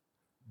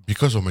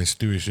 Because of my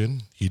situation,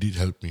 he did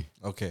help me.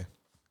 Okay.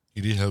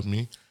 He did help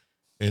me.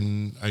 And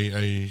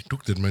I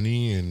took that money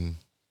and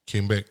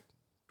came back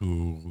to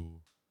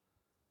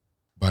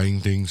buying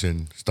things and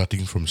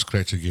starting from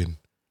scratch again.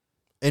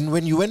 And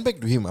when you went back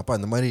to him, அப்பா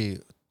அந்த மாதிரி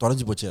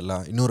தொலைஞ்சு போச்சு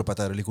எல்லாம் இன்னொரு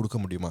 10,000 வெளிய கொடுக்க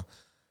முடியுமா?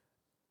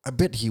 I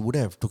bet he would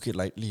have took it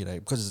lightly,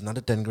 right? Because it's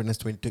another 10 grand,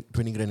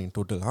 20 grand in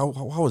total.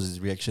 How was his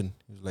reaction?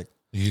 He was like...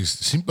 He's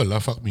simple lah,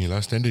 fuck me lah,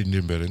 standard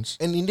Indian parents.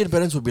 And Indian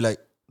parents would be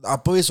like,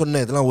 அப்பவே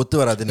சொன்னேன் இதெல்லாம் ஒத்து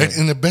வராதுன்னு.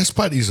 And the best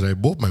part is, right,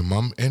 both my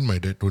mom and my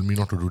dad told me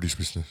not to do this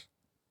business.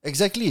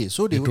 Exactly.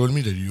 So they told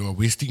me that you are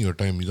wasting your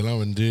time.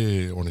 இதெல்லாம் வந்து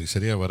உனக்கு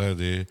சரியா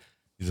வராது.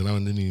 இதெல்லாம்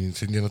வந்து நீ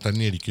செஞ்சா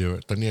தண்ணி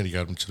அடிக்க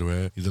ஆரம்பிச்சிருவ.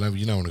 இதெல்லாம்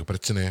வீணா உனக்கு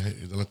பிரச்சனை.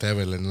 இதெல்லாம்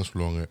தேவையில்லைன்னு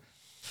சொல்லுவாங்க.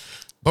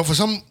 But for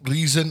some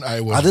reason I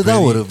was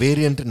அதுதான் ஒரு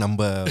வேரியன்ட்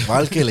நம்ம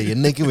வாழ்க்கையில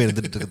என்னைக்கும்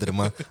இருந்துட்டு இருக்கு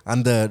தெரியுமா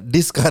அந்த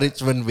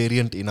discouragement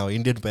variant in our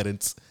Indian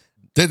parents.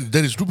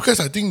 That is true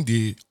because I think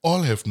they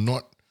all have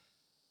not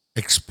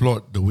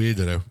explored the way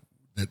that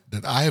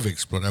I have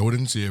explored. I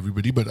wouldn't say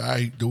everybody, but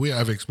the way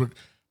I've explored.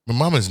 My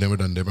mom has never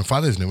done that. My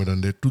father has never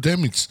done that. To them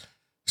it's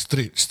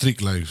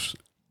strict lives.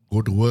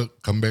 Go to work,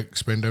 come back,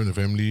 spend time with the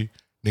family,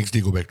 next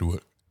day go back to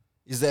work.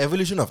 It's the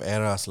evolution of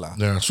eras lah.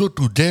 Yeah, so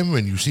to them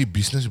when you say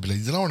business, you'll be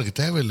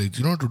like,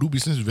 you know, to do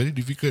business is very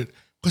difficult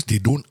because they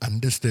don't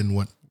understand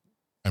what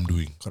I'm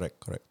doing. Correct.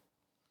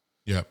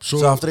 Yeah.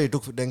 So after you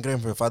took 10 grand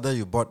from your father,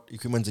 you bought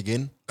equipments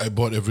again? I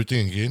bought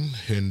everything again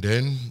and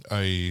then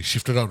I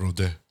shifted out of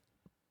there.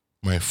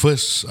 My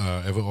first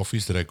ever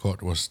office that I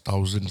got was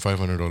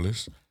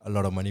 $1,500. A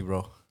lot of money,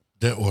 bro.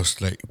 That was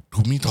like,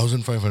 to me,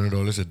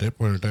 $1,500 at that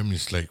point in time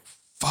is like,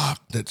 fuck,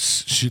 that's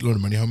shitload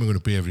of money. How am I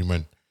going to pay every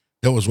month?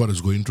 That was what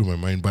was going through my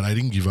mind. But I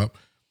didn't give up.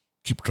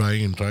 Keep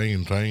trying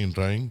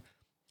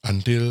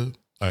until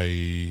I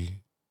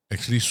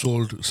actually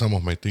sold some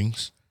of my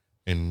things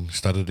and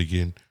started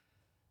again.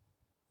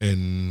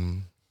 And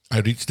I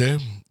reached there.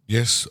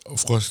 Yes,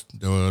 of course,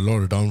 there were a lot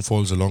of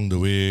downfalls along the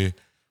way.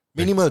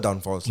 Minimal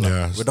downfalls.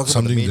 Yeah, we're talking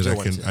something about the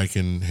that major I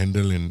can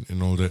handle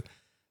and all that.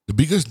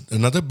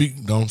 Another big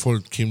downfall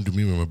came to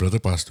me when my brother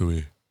passed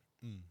away.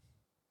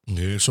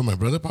 Okay, so my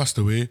brother passed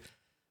away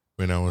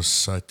when I was,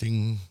 I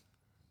think,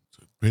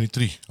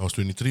 23. I was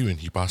 23 when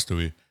he passed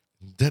away.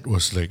 That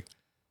was like,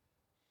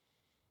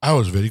 I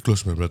was very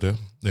close to my brother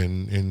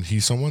and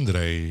he's someone that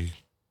I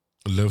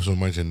love so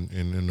much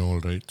and all,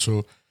 right? So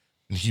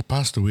when he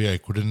passed away, I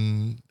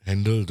couldn't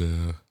handle the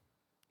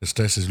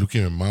stress. I was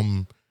looking at my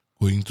mom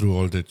going through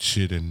all that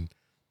shit and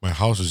my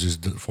house was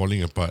just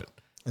falling apart.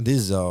 And this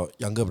is our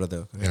younger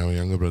brother. Right? Yeah, my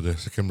younger brother,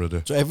 second brother.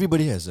 So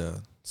everybody has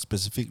a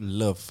specific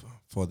love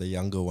for the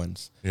younger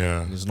ones.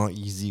 Yeah. And it's not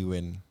easy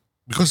when...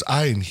 Because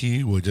I and he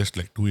were just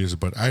like 2 years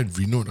apart. I and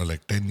Vinod are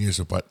like 10 years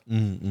apart.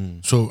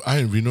 So I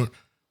and Vinod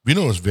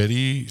was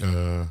very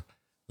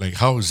like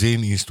how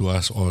Zayn is to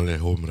us all at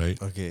home,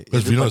 right? Okay.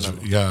 Because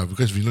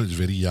Vinod is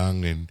very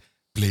young and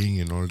playing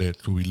and all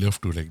that. So we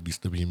love to like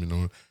disturb him and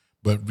all.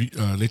 But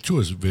Lechu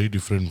was very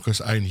different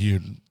because I and he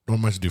had not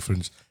much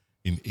difference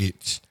in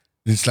age.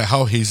 It's like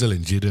how Hazel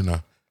and Jaden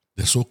are.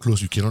 They're so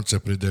close, you cannot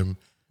separate them.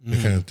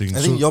 That kind of thing.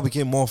 I think y'all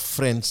became more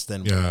friends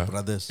than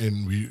brothers.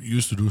 And we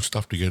used to do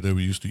stuff together.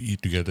 We used to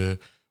eat together.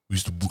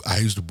 I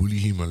used to bully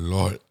him a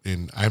lot.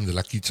 And I'm the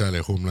lucky child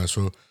at home now.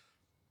 So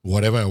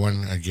whatever I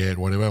want, I get.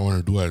 Whatever I want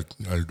to do,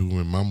 I'll do.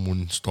 My mom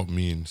wouldn't stop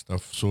me and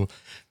stuff. So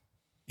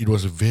it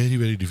was a very,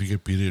 very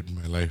difficult period in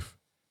my life.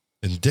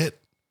 And that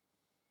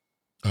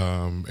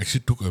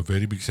actually took a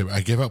very big step.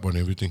 I gave up on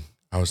everything.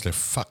 I was like,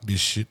 fuck this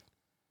shit.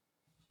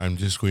 I'm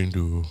just going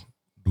to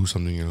do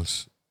something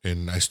else.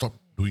 And I stopped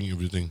doing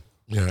everything.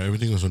 Yeah,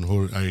 everything was on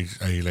hold. I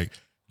like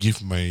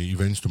give my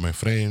events to my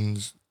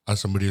friends,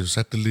 ask somebody to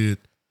settle it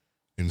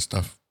and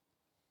stuff.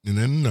 And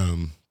then,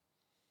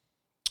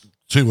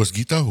 so it was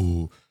Geeta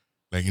who,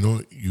 like, you know,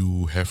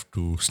 you have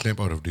to snap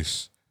out of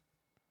this.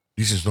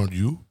 This is not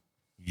you.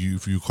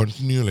 If you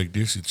continue like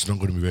this, it's not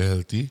going to be very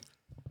healthy.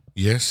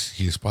 Yes,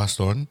 he has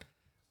passed on.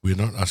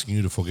 We're not asking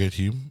you to forget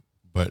him.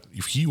 But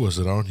if he was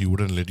around, he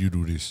wouldn't let you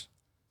do this.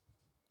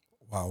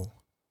 Wow.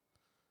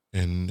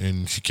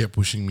 And she kept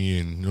pushing me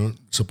and, you know,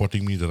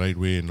 supporting me the right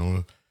way and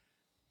all.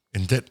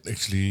 And that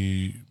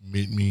actually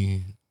made me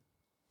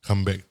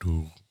come back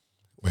to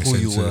my Who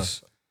you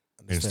senses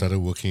were. and started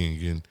working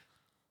again.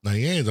 Now,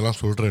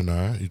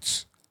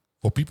 it's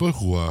for people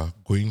who are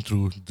going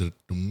through the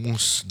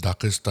most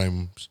darkest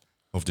times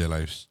of their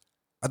lives.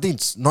 I think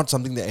it's not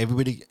something that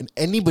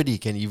anybody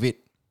can evade.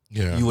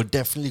 Yeah. You will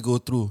definitely go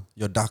through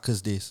your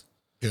darkest days.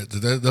 Yeah,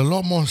 there's a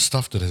lot more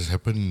stuff that has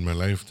happened in my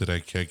life that I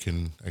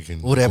can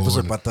Or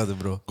episode patadu,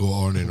 bro. Go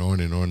on and on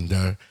and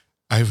on.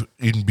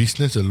 In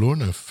business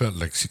alone, I felt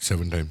like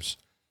 6-7 times.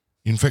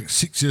 In fact,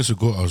 6 years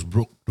ago, I was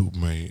broke to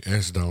my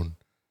ass down.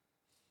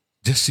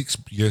 Just 6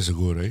 years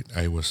ago, right?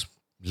 I was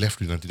left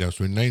with nothing. I was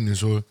 29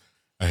 years old.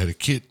 I had a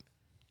kid.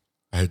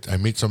 I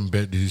made some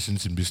bad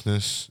decisions in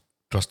business.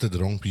 Trusted the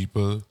wrong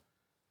people.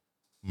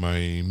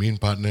 My main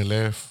partner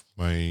left.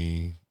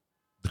 The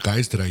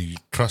guys that I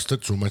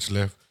trusted so much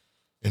left,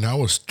 and I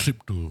was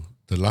stripped to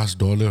the last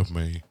dollar of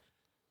my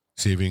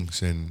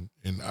savings, and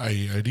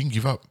I didn't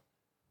give up.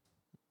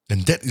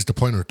 And that is the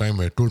point of time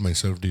where I told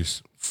myself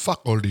this: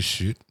 fuck all this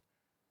shit.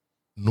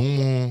 No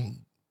more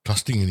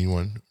trusting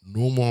anyone.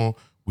 No more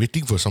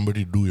waiting for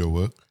somebody to do your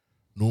work.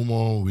 No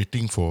more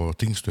waiting for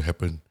things to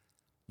happen.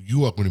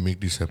 You are going to make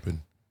this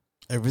happen.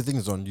 Everything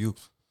is on you.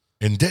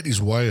 And that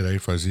is why, right,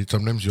 Fazit,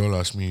 sometimes you all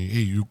ask me, hey,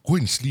 you go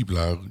and sleep,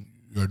 lah.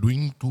 You are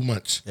doing too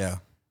much. Yeah.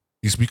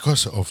 It's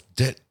because of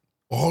that.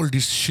 All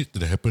this shit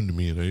that happened to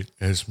me, right,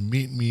 has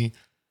made me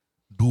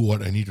do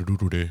what I need to do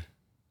today.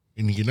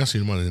 இன்னைக்கு என்ன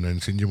செய்யணுமோ அதை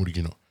நான் செஞ்சு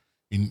முடிக்கணும்.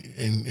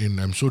 And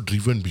I'm so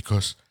driven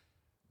because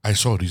I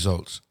saw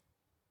results.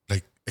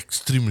 Like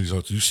extreme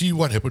results. You see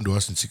what happened to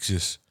us in 6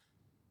 years.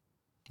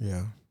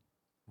 Yeah.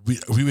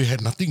 We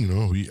had nothing, you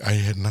know. I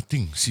had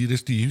nothing.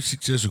 Seriously,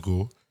 6 years ago,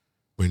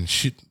 when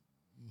shit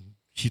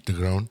hit the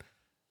ground,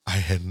 I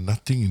had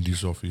nothing in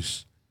this office.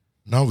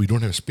 Now we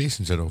don't have space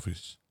inside the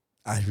office.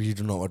 I really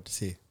don't know what to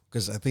say.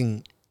 Because I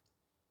think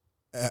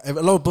a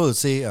lot of people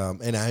say,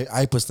 and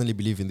I personally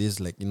believe in this,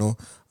 like,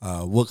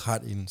 work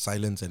hard in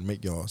silence and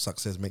make your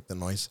success make the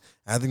noise.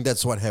 I think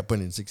that's what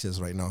happened in 6 years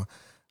right now.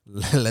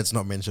 Let's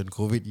not mention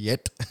COVID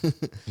yet.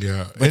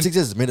 Yeah. But 6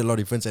 years made a lot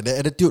of difference. And the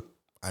attitude,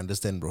 I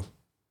understand, bro.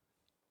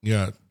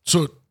 Yeah.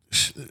 So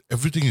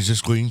everything is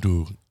just going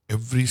to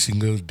every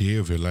single day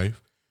of your life.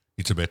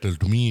 It's a battle.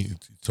 To me,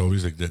 it's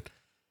always like that.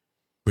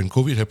 When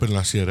COVID happened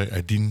last year, right,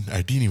 I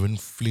didn't even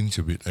flinch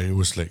a bit. I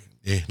was like,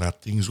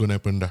 nothing's gonna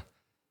happen.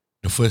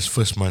 The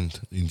first month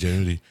in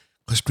January.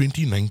 Because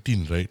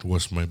 2019, right,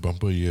 was my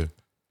bumper year.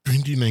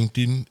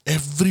 2019,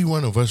 every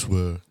one of us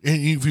were, and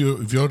if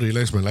you all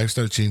realize my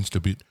lifestyle changed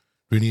a bit.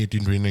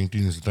 2018,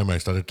 2019 is the time I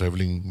started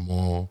traveling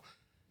more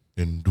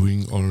and doing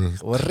all.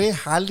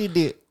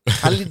 Holiday.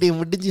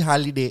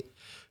 Holiday.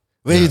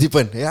 Where you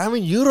depend? Yeah, I'm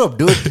in Europe,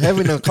 dude.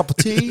 Having a cup of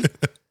tea.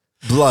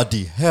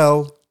 Bloody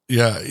hell.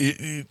 Yeah,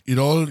 it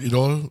all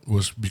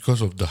was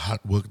because of the hard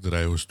work that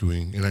I was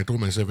doing. And I told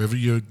myself every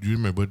year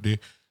during my birthday,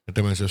 I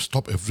tell myself,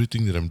 stop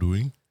everything that I'm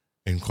doing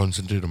and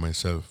concentrate on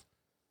myself.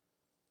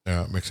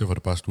 Except for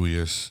the past 2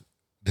 years,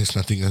 there's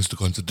nothing else to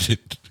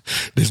concentrate.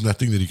 There's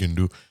nothing that you can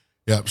do.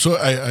 Yeah, so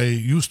I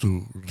used to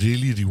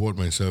really reward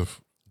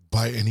myself.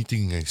 Buy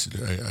anything.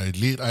 I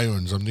laid eye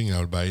on something,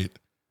 I'll buy it.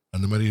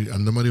 And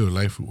the Mario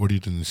life, what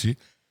did you see?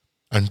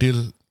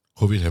 Until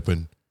COVID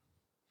happened.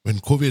 When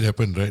COVID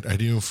happened, right, I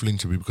didn't even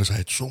flinch a bit because I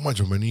had so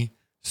much money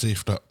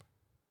saved up.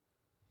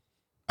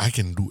 I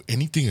can do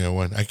anything I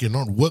want. I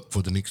cannot work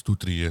for the next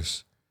 2-3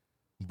 years.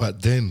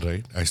 But then,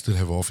 right, I still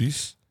have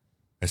office.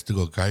 I still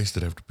got guys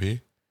that I have to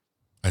pay.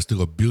 I still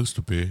got bills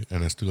to pay.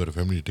 And I still got a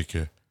family to take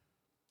care.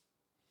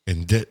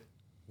 And that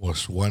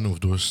was one of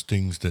those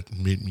things that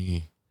made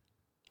me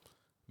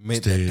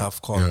that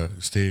tough call. Yeah,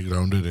 stay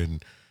grounded.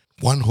 And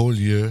one whole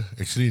year,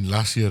 actually in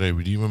last year, I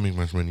didn't even make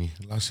much money.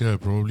 Last year, I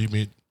probably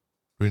made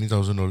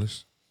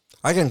 $20,000.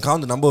 I can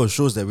count the number of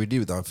shows that we did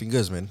with our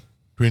fingers, man.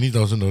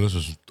 $20,000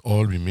 was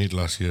all we made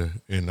last year,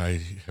 and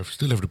I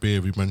still have to pay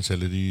every month's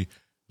salary,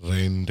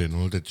 rent, and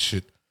all that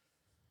shit.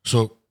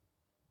 So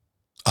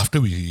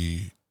after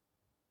we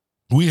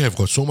have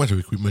got so much of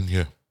equipment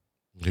here.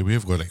 Okay, we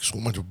have got like so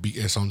much of big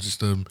air sound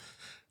system,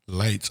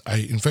 lights.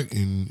 In fact,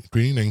 in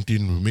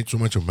 2019, we made so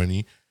much of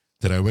money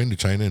that I went to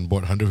China and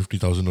bought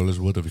 $150,000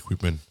 worth of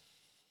equipment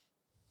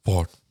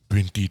for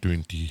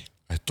 2020.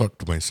 I thought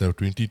to myself,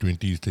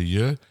 2020 is the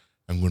year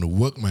I'm going to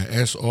work my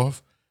ass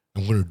off.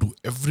 I'm going to do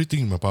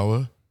everything in my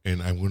power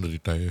and I'm going to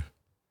retire.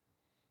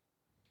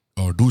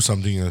 Or do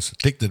something else.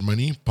 Take that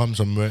money, pump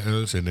somewhere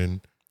else and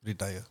then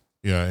retire.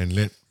 Yeah, and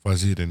let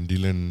Fazit and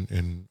Dylan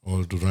and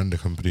all to run the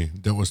company.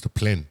 That was the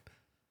plan.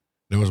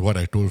 That was what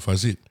I told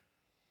Fazit.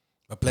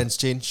 But plans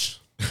change.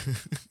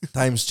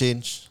 Times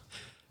change.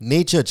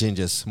 Nature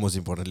changes, most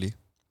importantly.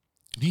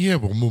 Yeah,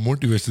 ரொம்ப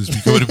motivation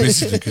speaker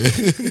பேசிட்டு இருக்கு.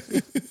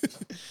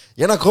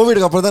 ஏன்னா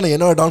கோவிடுக்கு அப்புறம் தான்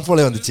என்னோட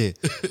டவுன்ஃபாலே வந்துச்சு.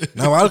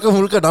 நான் வாழ்க்கை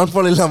முழுக்க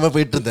டவுன்ஃபால் இல்லாமல்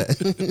போயிட்டு இருந்தேன்.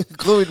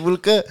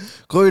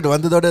 கோவிட்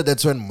வந்ததோட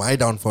that's when my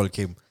downfall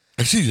came.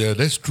 Actually, yeah,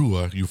 that's true.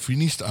 You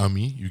finished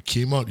army, you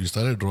came out, you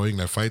started drawing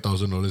like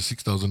 $5,000,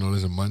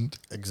 $6,000 a month.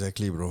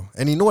 Exactly, bro.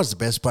 And you know what's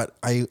the best part?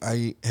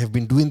 I have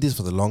been doing this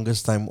for the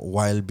longest time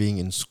while being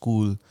in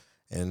school.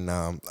 And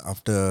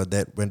after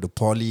that, went to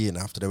poly, and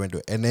after that, went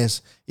to NS.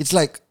 It's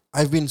like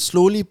I've been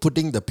slowly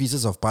putting the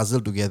pieces of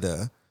puzzle together,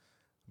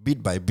 bit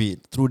by bit,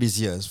 through these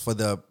years for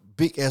the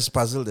big ass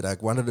puzzle that I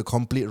wanted to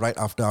complete right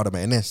after out of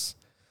my NS.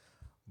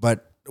 But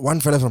one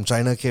fella from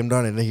China came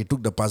down and then he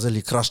took the puzzle,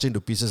 he crushed into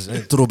pieces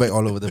and threw back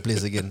all over the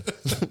place again.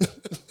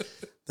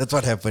 That's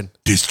what happened.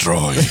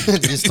 Destroy.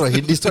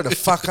 He destroyed the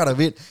fuck out of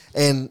it.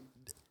 And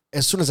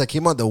as soon as I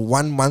came out, the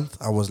 1 month,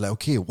 I was like,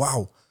 okay, wow.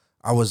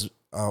 I was,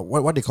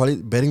 what they call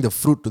it, bearing the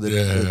fruit to the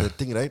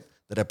thing, right?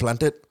 That I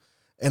planted.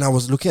 And I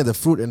was looking at the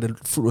fruit and the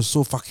fruit was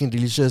so fucking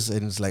delicious.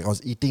 And it's like I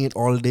was eating it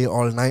all day,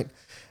 all night.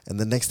 And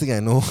the next thing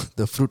I know,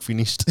 the fruit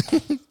finished.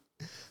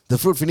 The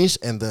fruit finished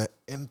and the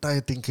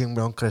entire thing came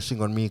down crashing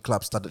on me.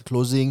 Clubs started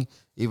closing,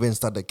 events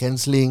started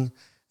cancelling.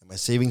 My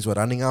savings were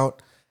running out.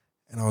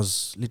 And I was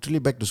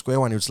literally back to square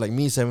one. It was like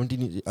me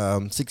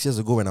 6 years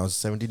ago when I was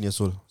 17 years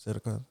old. Was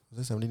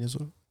I 17 years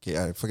old? Okay,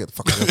 I forget the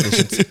fucking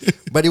calculations.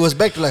 But it was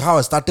back to like how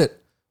I started.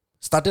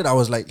 I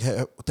was like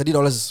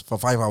 $30 for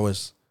 5 hours.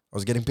 I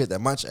was getting paid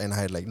that much and I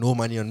had like no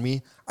money on me.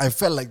 I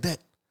felt like that.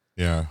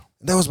 Yeah.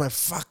 That was my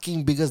fucking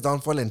biggest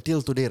downfall until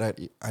today, right?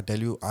 I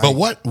tell you. But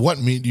what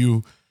made you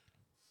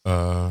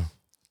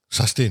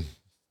sustain?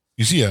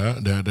 You see,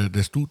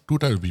 there's two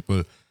types of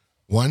people.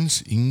 Once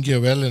இங்க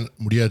வேலை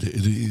முடியாது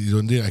இது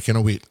வந்து I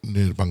cannot wait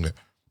இருப்பாங்க.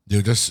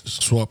 They'll just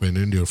swap and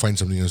then they'll find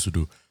something else to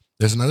do.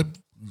 There's another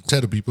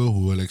set of people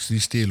who will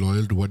actually stay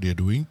loyal to what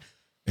they're doing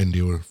and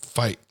they will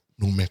fight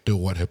no matter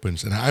what happens.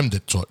 And I'm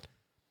that sort.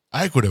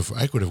 I could have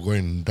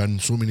gone and done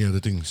so many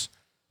other things.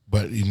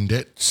 But in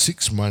that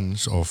 6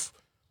 months of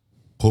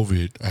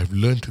COVID, I've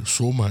learned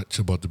so much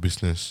about the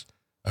business.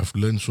 I've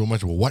learned so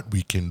much about what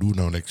we can do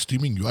now. Like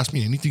streaming, you ask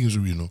me anything,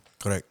 you know.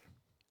 Correct.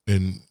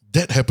 And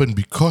that happened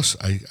because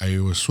I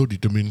was so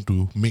determined to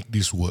make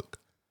this work.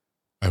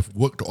 I've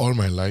worked all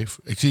my life.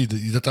 Actually,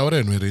 இதை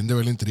தவிர எனக்கு எந்த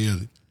வேலையும்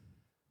தெரியாது.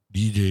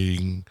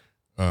 DJing,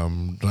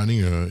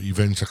 running an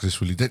event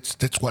successfully.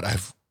 That's what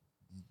I've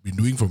been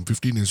doing from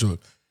 15 years old.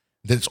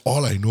 That's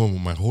all I know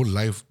my whole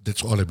life.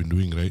 That's all I've been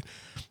doing, right?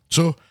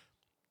 So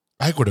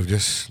I could have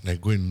just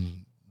like go and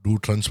do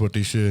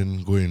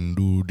transportation, go and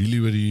do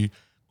delivery,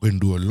 go and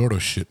do a lot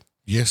of shit.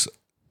 Yes,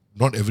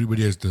 not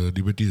everybody has the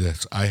liberty that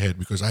I had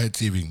because I had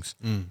savings.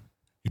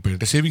 இப்போ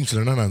என்கிட்ட savings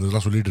இல்லைன்னா நான்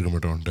அதெல்லாம் சொல்லிட்டு இருக்க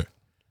மாட்டேன்.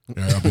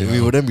 We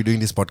wouldn't be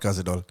doing this podcast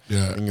at all.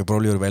 Yeah. நீங்க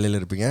probably ஒரு வேலையில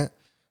இருப்பீங்க.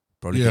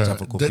 Probably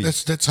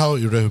that's how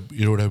it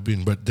would have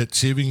been. But that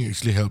saving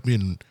actually helped me,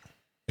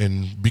 and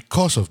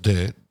because of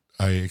that,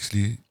 I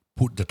actually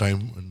put the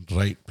time in the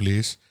right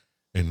place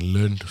and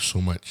learned so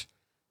much.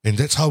 And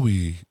that's how we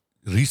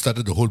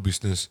restarted the whole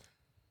business.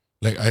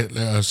 Like I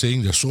was saying,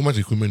 there's so much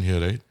equipment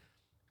here, right?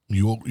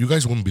 You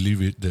guys won't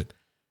believe it that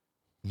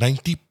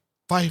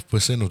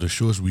 95% of the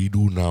shows we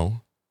do now,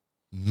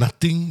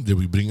 nothing that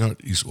we bring out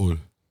is old.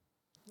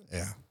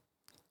 Yeah.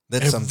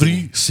 That's Every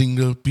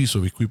single piece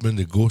of equipment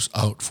that goes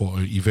out for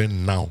an event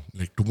now,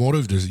 like tomorrow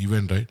if there's an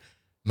event, right,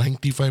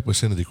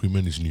 95% of the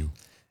equipment is new.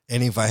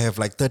 And if I have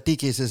like 30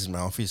 cases in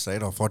my office,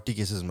 right, or 40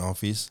 cases in my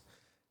office,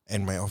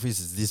 and my office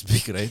is this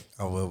big, right,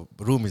 our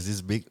room is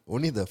this big,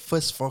 only the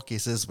first 4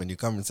 cases when you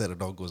come inside, the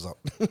door goes out.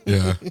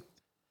 Yeah.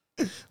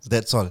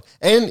 That's all.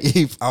 And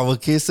if our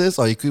cases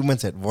or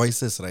equipments had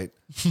voices, right,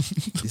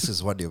 this is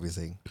what you'll be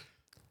saying.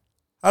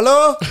 Hello?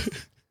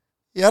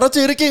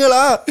 யாராச்சும்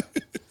இருக்கீங்களா?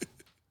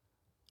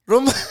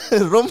 ரொம்ப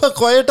ரொம்ப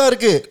குவைட்டா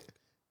இருக்கு.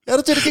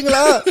 யாராச்சும்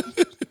இருக்கீங்களா?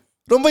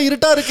 ரொம்ப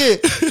இருட்டா இருக்கு.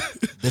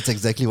 That's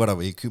exactly what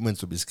our equipments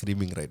will be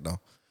screaming right now.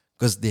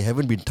 Because they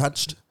haven't been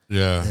touched.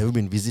 Yeah. They haven't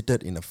been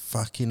visited in a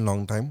fucking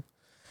long time.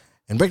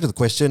 And back to the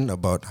question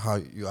about how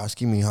you're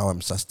asking me how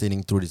I'm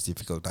sustaining through these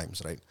difficult times,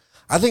 right?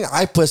 I think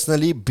I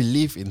personally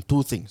believe in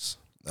 2 things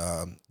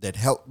that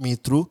help me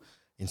through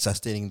in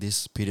sustaining this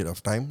period of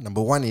time.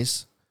 Number 1 is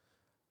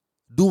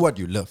do what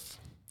you love.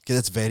 Okay,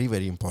 that's very,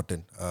 very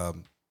important.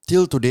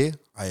 Till today,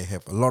 I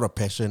have a lot of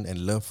passion and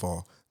love for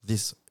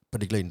this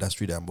particular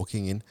industry that I'm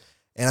working in.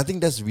 And I think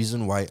that's the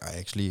reason why I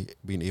actually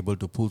been able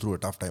to pull through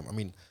a tough time. I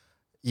mean,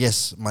 yes,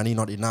 money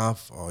not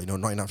enough or,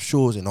 not enough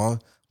shows and all.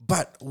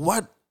 But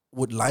what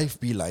would life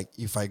be like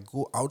if I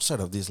go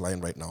outside of this line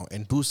right now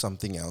and do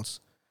something else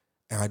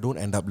and I don't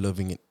end up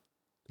loving it?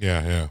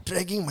 Yeah.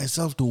 Dragging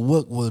myself to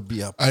work will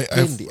be a pain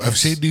in the ass. I've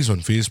said this on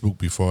Facebook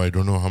before. I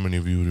don't know how many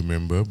of you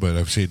remember, but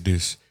I've said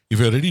this. If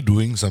you're already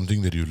doing something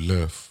that you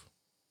love,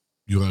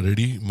 you are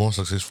already more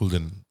successful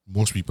than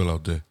most people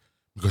out there.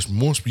 Because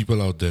most people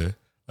out there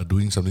are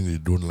doing something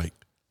they don't like.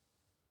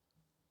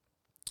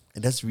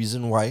 And that's the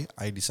reason why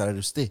I decided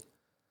to stay.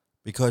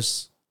 Because,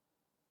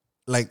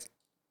 like,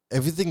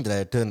 everything that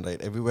I turn,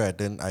 right, everywhere I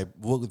turn, I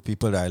work with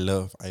people that I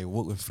love. I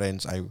work with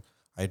friends.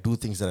 I do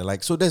things that I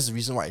like. So that's the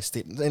reason why I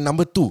stayed. And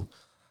number 2,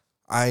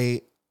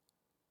 I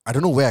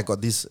don't know where I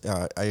got this.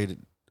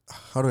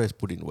 How do I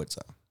put it in words?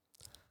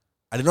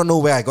 I do not know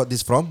where I got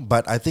this from,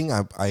 but I think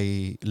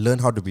I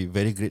learned how to be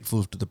very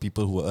grateful to the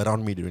people who were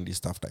around me during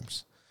these tough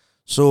times.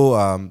 So,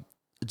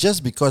 just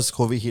because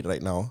COVID hit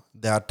right now,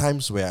 there are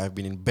times where I've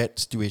been in bad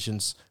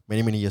situations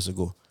many, many years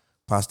ago,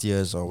 past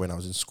years or when I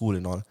was in school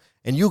and all.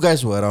 And you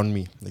guys were around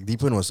me. Like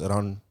Deepan was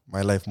around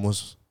my life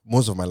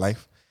most of my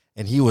life.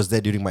 And he was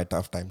there during my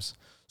tough times.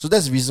 So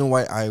that's the reason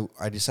why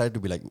I decided to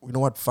be like, you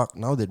know what, fuck,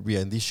 now that we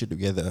are in this shit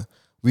together,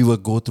 we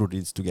will go through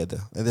this together.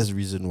 And that's the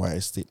reason why I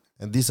stayed.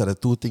 And these are the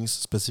 2 things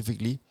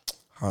specifically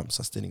how I'm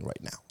sustaining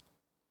right now.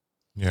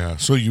 Yeah.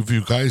 So if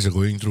you guys are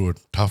going through a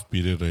tough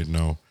period right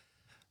now,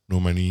 no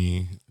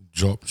money,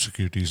 job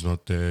security is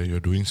not there,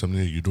 you're doing something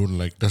that you don't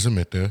like, doesn't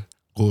matter.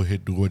 Go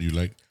ahead, do what you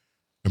like.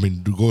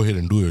 Go ahead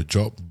and do your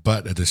job.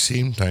 But at the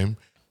same time,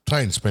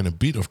 try and spend a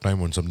bit of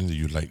time on something that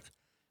you like.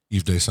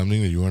 If there's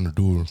something that you want to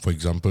do, for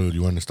example,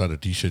 you want to start a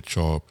t-shirt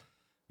shop,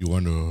 you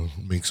want to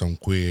make some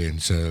kueh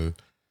and sell,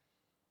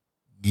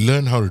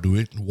 learn how to do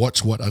it,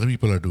 watch what other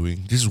people are doing.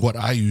 This is what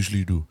I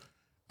usually do.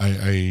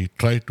 I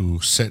try to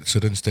set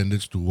certain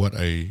standards to what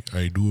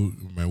I do,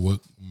 my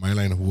work, my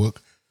line of work.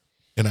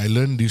 And I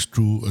learned this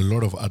through a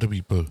lot of other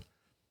people.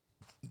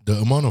 The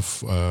amount of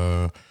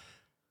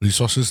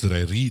resources that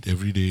I read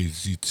every day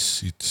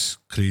it's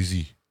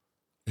crazy.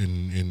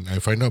 And I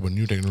find out about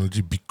new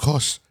technology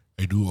because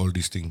I do all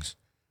these things.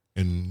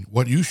 And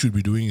what you should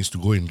be doing is to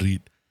go and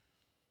read.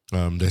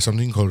 There's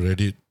something called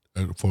Reddit.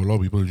 For a lot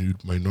of people, you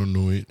might not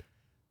know it.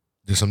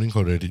 There's something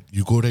called Reddit.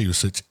 You go there, you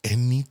search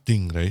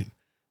anything, right?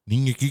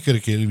 நீங்க கேட்குற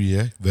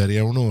கேள்வியை வேற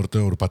எவனும்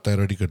ஒருத்தன் ஒரு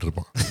 10,000 அடி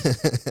கேட்டிருப்பான்.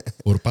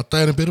 ஒரு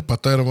 10,000 பேர்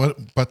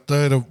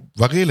 10,000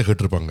 வகையில்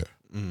கேட்டிருப்பாங்க.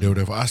 They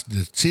would have asked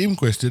the same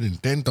question in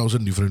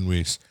 10,000 different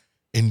ways,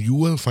 and you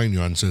will find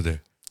your answer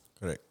there.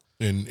 Correct.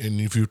 And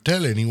if you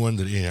tell anyone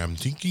that, hey, I'm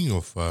thinking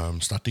of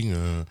starting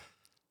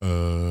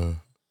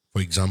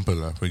for example,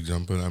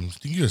 I'm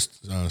thinking of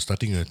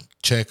starting a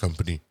chair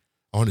company.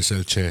 I want to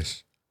sell chairs.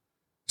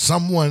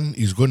 Someone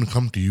is going to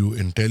come to you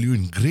and tell you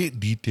in great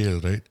detail,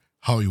 right,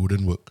 how it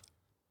wouldn't work.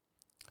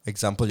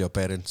 Example, your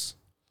parents.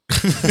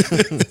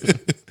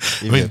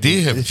 I mean, they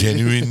have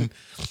genuine.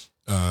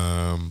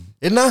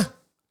 என்ன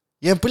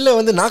என் பிள்ளை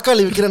வந்து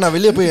நாக்காளி விற்கிற நான்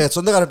வெளியே போய்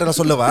சொந்தக்காரட்ட நான்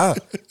சொல்லவா?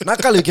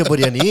 நாக்காளி விற்க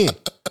போறியா நீ?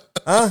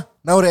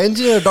 நான் ஒரு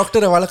என்ஜினியர்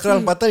டாக்டரை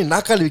வளர்க்குறான்னு பார்த்தா நீ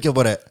நாக்காளி விற்க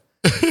போற.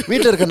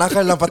 வீட்டில் இருக்க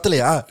நாக்காளிலாம்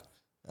பத்தலையா?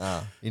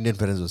 Indian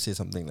parents will say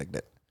something like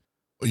that.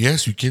 Yes,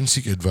 you can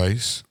seek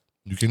advice.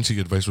 You can seek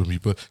advice from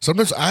people.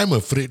 Sometimes I'm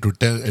afraid to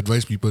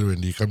advise people when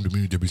they come to me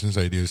with their business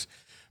ideas,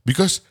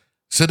 because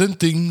certain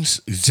things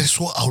is just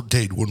so out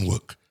there it won't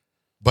work.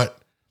 But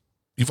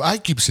if I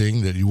keep saying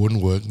that it won't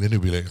work, then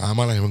it'll be like,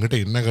 ஆமாம் இவங்கிட்ட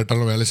என்ன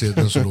கேட்டாலும் வேலை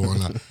செய்யறதுன்னு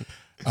சொல்லுவாங்க.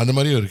 அந்த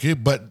மாதிரி இருக்கு.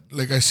 But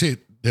like I said,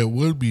 there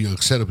will be a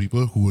set of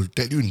people who will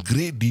tell you in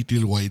great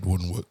detail why it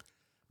won't work.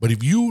 But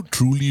if you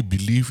truly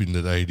believe in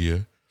that idea,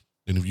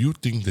 and if you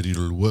think that it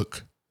will work,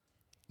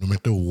 no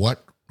matter what,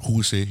 who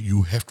say, you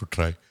have to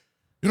try.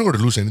 You're not going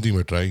to lose anything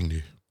by trying,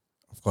 day.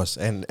 Of course.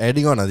 And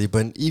adding on,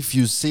 Adipan, if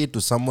you say to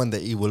someone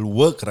that it will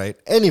work, right,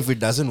 and if it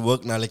doesn't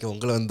work, நாளைக்கு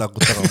உங்களை வந்தா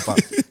குத்தறப்பா.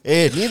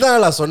 நீ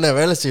தான் சொன்ன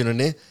வேலை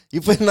செய்யணும்னு,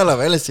 இப்போ என்னால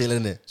வேலை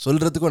செய்யலன்னு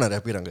சொல்றதுக்கும் நிறைய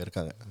பேர் அங்க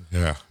இருக்காங்க.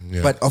 Yeah.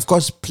 But of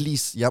course,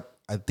 please,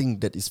 I think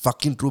that is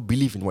fucking true.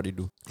 Believe in what you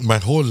do. My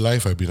whole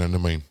life I've been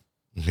undermined.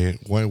 Okay,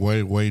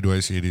 why do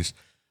I say this?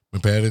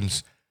 My parents,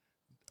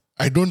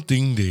 I don't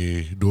think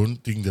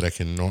that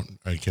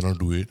I cannot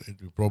do it.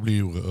 They're probably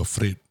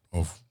afraid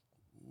of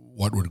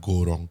what would go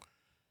wrong.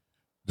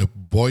 The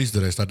boys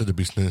that I started the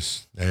business,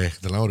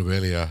 இதெல்லாம் ஒரு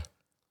வேலையா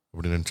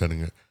அப்படின்னு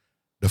நினைச்சானுங்க.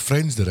 The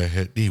friends that I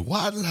had, hey,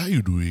 what are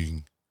you doing?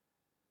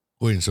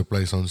 Go and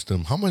supply sound system.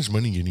 How much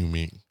money can you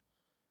make?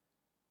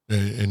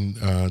 And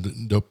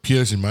the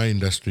peers in my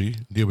industry,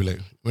 they'll be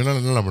like,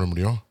 என்ன பண்ண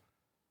முடியும்?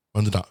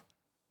 வந்துட்டான்.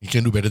 You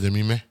can do better than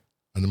me, man.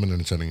 அந்த மாதிரி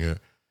நினைச்சானுங்க.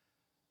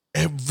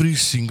 Every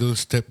single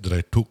step that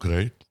I took,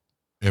 right,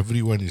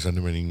 everyone is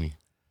undermining me.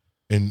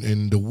 And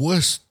the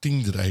worst thing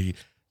that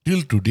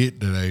till to date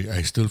that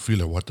I still feel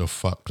like what the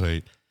fuck,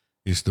 right,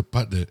 is the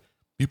part that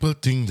people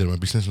think that my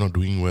business is not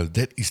doing well.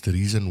 That is the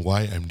reason why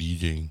I'm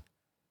DJing.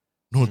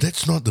 No,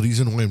 that's not the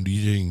reason why I'm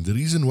DJing. The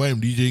reason why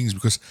I'm DJing is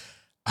because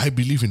I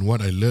believe in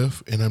what I love,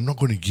 and I'm not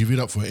going to give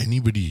it up for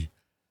anybody.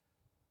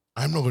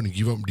 I'm not going to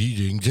give up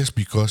DJing just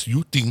because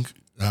you think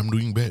I'm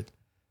doing bad.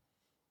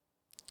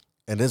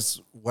 And that's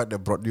what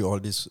brought you all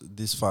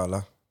this far,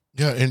 lah.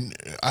 Yeah, and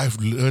I've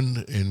learned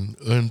and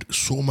earned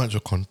so much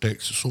of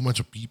contacts, so much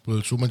of people,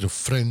 so much of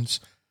friends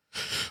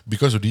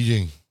because of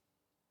DJing.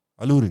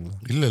 அழுவுறீங்களா?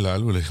 இல்ல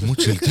அழுவல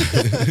மூச்சு.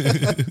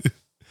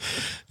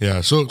 Yeah,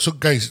 so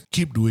guys,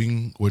 keep doing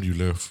what you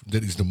love.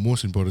 That is the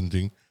most important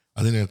thing.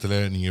 அதே நேரத்தில்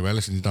நீங்கள்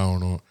வேலை செஞ்சு தான்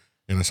ஆகணும்,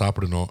 என்ன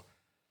சாப்பிடணும்.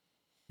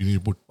 You need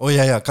to put... Oh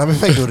yeah, coming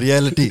back to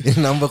reality.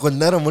 நம்ம கொஞ்ச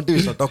நேரம்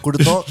motivation talk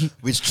கொடுத்தோம்,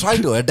 which try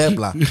to adapt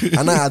lah.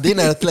 ஆனா அதே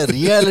நேரத்தில்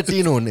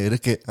realityன்னு ஒன்று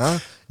இருக்கு.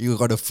 You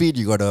got to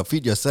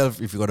feed yourself.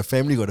 If you got a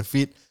family, you got to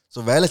feed.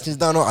 So வேலை செஞ்சு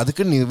தான் ஆகணும்.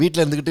 அதுக்கு நீ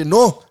வீட்டில் இருந்துக்கிட்டு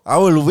no, I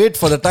will wait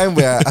for the time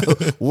where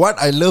what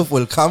I love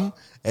will come,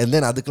 and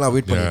then அதுக்கெல்லாம்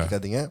வெயிட் பண்ணிட்டு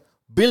இருக்காதீங்க.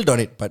 Build on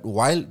it, but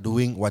while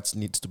doing what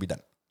needs to be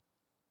done.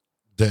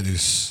 That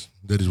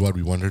is what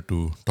we wanted to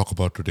talk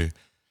about today.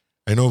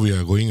 I know we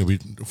are going a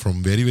bit from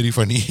very, very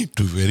funny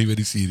to very,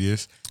 very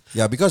serious.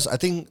 Yeah, because I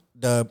think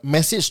the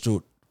message to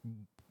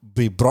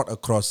be brought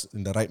across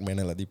in the right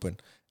manner, Adipan.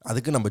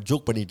 அதுக்கு நம்ம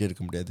joke பண்ணிட்டே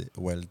இருக்க முடியாது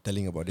while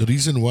telling about it. The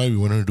reason why we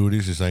want to do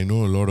this is I know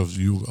a lot of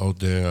you out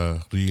there are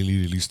really,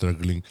 really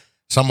struggling.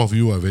 Some of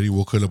you are very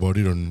vocal about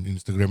it on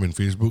Instagram and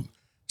Facebook.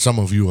 Some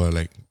of you are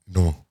like,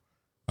 no,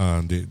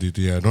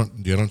 they are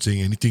not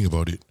saying anything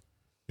about it.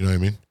 You know what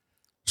I mean?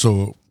 So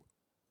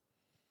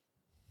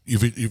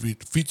if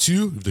it fits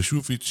you, if the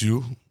shoe fits you,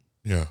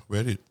 yeah,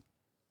 wear it.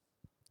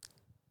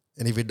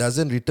 And if it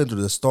doesn't, return to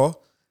the store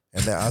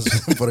and then ask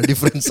them for a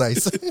different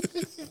size.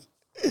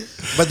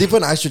 But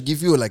Deepan, I should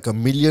give you like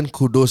 1,000,000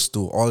 kudos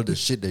to all the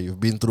shit that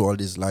you've been through all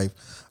this life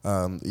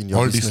in your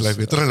all business.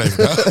 This life.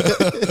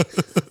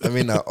 I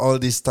mean, all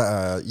these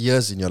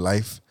years in your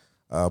life,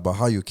 about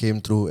how you came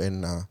through, and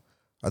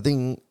I think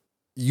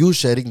you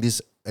sharing these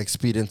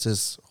experiences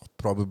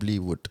probably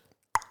would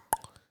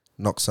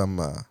knock some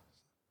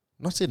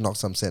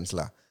sense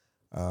lah.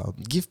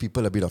 give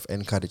people a bit of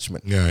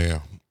encouragement. Yeah.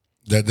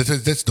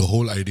 That's the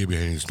whole idea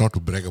behind it. It's not to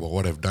brag about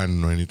what I've done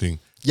or anything.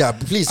 Yeah,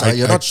 please,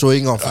 you're not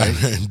showing off, right?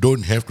 I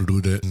don't have to do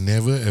that.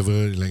 Never ever,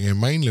 like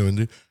என் மைண்ட்ல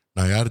வந்து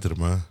நான் யார்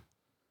தெரியுமா,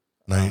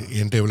 நான்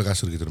என்கிட்ட எவ்வளவு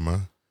காசு இருக்கு தெரியுமா,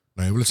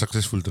 நான் எவ்வளவு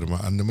சக்சஸ்ஃபுல் தெரியுமா,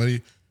 அந்த மாதிரி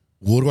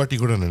ஒரு வாட்டி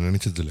கூட நான்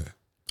நினைச்சது இல்லை.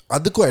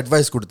 அதுக்கும்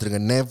அட்வைஸ்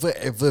கொடுத்துருங்க. never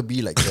ever be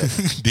like that.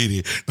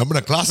 டேய்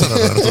நம்ம கிளாஸ்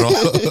நடத்துறோம்.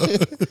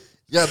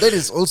 Yeah, that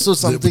is also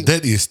something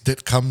that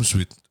comes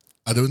with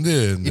அது வந்து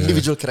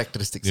individual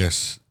characteristics. Yes.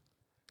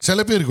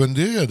 சில பேருக்கு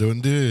வந்து அது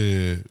வந்து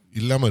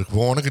இல்லாம இருக்கு.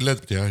 உனக்கு இல்லாத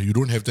பத்தியா, you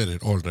don't have that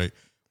at all, right?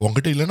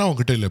 உங்ககிட்ட இல்லைன்னா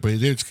உங்ககிட்ட இல்லை. இப்போ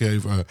இதே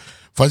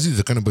Fuzzy is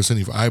the kind of person,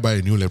 if I buy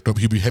a new laptop,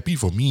 he'll be happy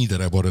for me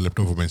that I bought a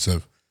laptop for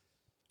myself.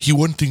 He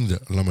won't think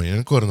that இல்லாம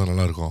எனக்கும் இருந்தா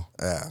நல்லா இருக்கும்.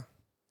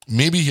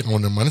 மேபி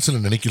அவன் மனசுல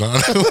நினைக்கலாம்,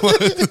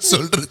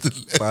 சொல்றது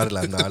இல்லை.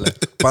 பாருல அந்த ஆளு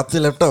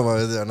 10 லேப்டாப்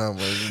வாங்குது, ஆனா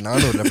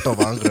நானும்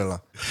லேப்டாப்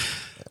வாங்குறேன்.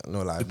 No,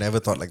 I've never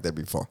thought like that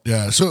before.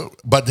 Yeah, so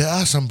but there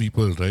are some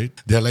people, right?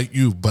 They're like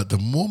you, but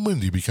the moment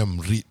they become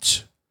rich,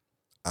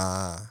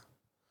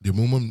 the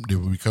moment they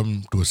become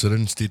to a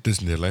certain status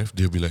in their life,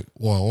 they'll be like,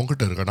 "Wow,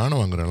 உன்கிட்ட இருக்க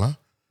நானும் வாங்குறேன்லாம்."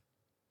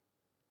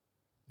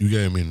 You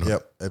get what I mean? No?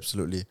 Yep,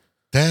 absolutely.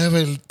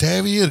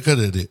 தேவையே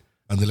இருக்காது அது.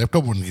 அந்த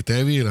laptop உனக்கு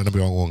தேவையே இல்லைன்னு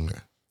போய் வாங்குவாங்க.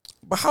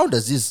 But how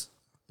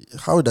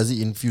does it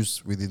infuse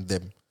within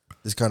them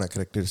this kind of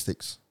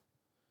characteristics?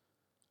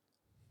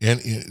 And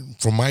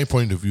from my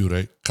point of view,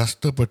 right,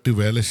 கஷ்டப்பட்டு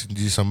வேலை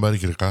செஞ்சு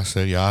சம்பாதிக்கிற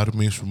காசை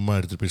யாருமே சும்மா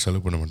எடுத்துட்டு போய்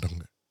செலவு பண்ண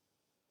மாட்டாங்க.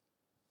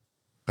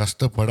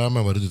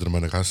 கஷ்டப்படாம வருது தெரியுமா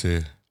அந்த காசு.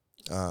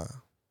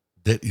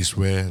 That is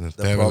where the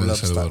தேவையில்லாத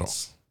செலவு வரும்.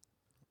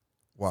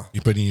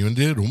 இப்போ நீ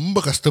வந்து ரொம்ப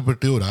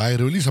கஷ்டப்பட்டு ஒரு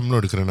 1000 வெள்ளி சம்பளம்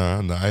எடுக்கிறேன்னா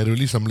அந்த 1000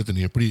 வெள்ளி சம்பளத்தை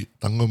நீ எப்படி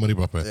தங்க மாதிரி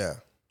பார்ப்ப?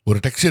 ஒரு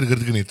டெக்ஸி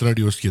எடுக்கிறதுக்கு நீ எத்தனை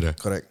வாட்டி யோசிக்கிற?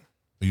 Correct.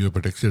 ஐயோ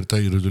இப்போ டெக்ஸி எடுத்தா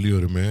 20 வெள்ளி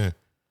வருமே.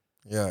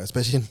 Yeah,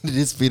 especially in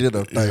this period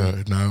of time.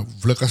 நான்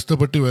இவ்வளோ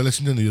கஷ்டப்பட்டு வேலை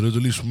செஞ்சு அந்த 20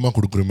 வெள்ளி சும்மா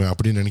கொடுக்குறோமே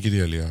அப்படின்னு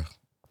நினைக்கிறியா இல்லையா?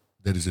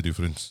 That is the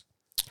difference.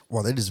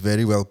 Wow, that is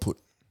very well put.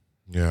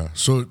 Yeah,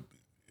 so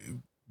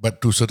but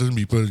to certain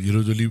people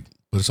 20 வெள்ளி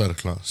பெருசா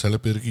இருக்கலாம், சில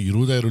பேருக்கு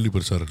 20,000 வெள்ளி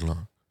பெருசா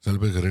இருக்கலாம், சில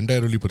பேருக்கு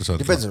 2,000 வெள்ளி பெருசா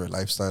இருக்கலாம். Depends on your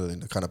lifestyle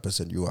and the kind of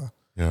person you are.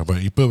 Yeah, but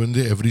இப்போ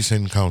வந்து every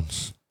cent counts.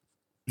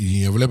 நீ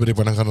எவ்வளோ பெரிய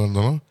பணக்காரன்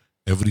இருந்தாலும்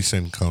every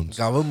cent counts.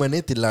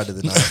 கவர்மெண்டே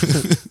தில்லாடுதுன்னா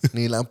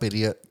நீலாம்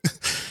பெரிய.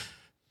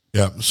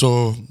 Yeah, so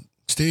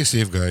stay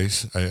safe, guys.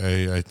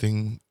 I think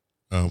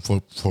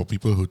for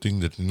people who think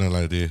that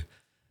என்னலாம் இது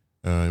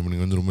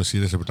இவனுக்கு வந்து ரொம்ப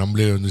சீரியஸாக, இப்போ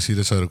நம்மளே வந்து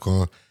சீரியஸாக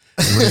இருக்கோம்,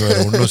 இவனுக்கு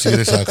வேறு ஒன்றும்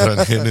சீரியஸ்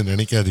ஆக்குறாங்கன்னு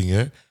நினைக்காதீங்க.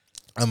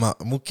 ஆமாம்,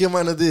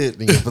 முக்கியமானது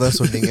நீங்கள் இப்போ தான்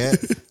சொன்னீங்க.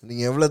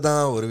 நீங்கள் எவ்வளோ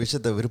தான் ஒரு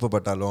விஷயத்தை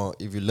விருப்பப்பட்டாலும்,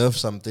 if you love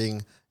something,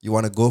 you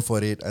want to go for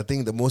it. I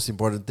think the most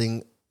important thing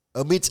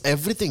amidst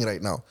everything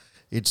right now,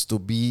 it's to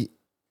be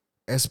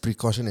as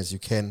precaution as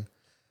you can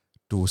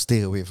to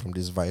stay away from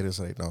this virus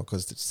right now,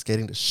 because it's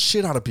scaring the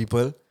shit out of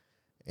people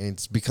and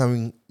it's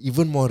becoming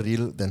even more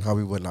real than how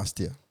we were last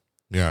year.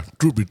 Yeah,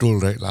 truth be told,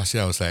 right? Last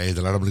year I was like, hey,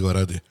 இதெல்லாம் நம்மளுக்கு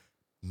வராது.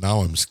 Now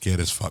I'm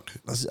scared as fuck.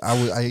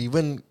 I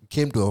even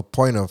came to a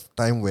point of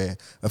time where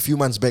a few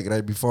months back,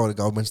 right before the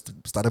government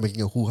started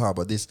making a hoo-ha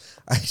about this,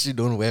 I actually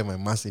don't wear my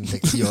mask in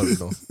taxi all, you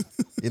know.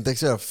 In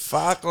taxi,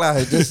 fuck lah,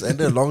 I just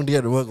ended a long day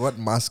at work, what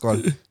mask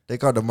all?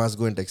 Take out the mask,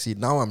 go in taxi.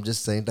 Now I'm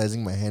just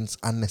sanitizing my hands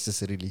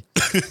unnecessarily.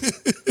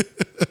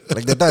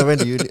 Like that time I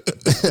went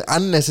to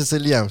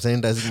unnecessarily I'm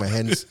sanitizing my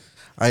hands.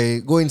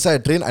 I go inside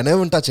a train, I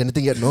never touch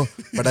anything yet, no,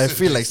 but I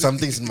feel like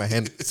something's in my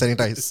hand,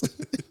 sanitize.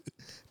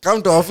 Come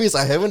to office,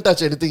 I haven't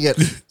touched anything yet,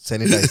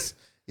 sanitize.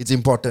 It's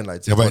important.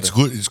 Like, but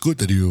it's good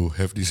that you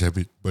have this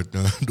habit, but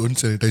don't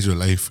sanitize your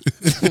life.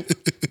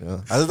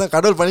 அதுதான்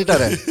கடவுள்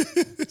பண்ணிட்டாரு,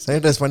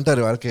 sanitize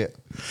பண்ணிட்டாரு வாழ்க்கைய.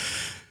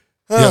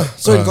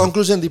 So in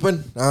conclusion, Deepan,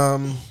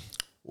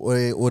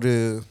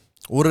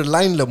 ஒரு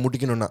லைன்ல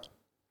முடிக்கணும்னா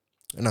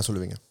என்ன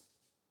சொல்லுவீங்க?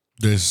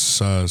 There's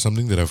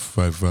something that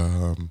I've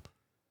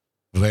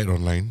read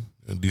online.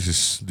 This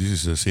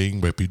is a saying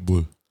by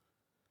Pitbull.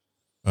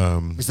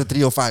 Mr.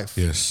 305.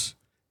 Yes.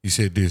 He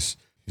said this.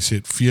 He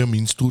said, fear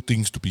means two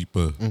things to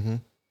people.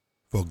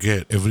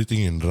 Forget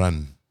everything and run,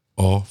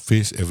 or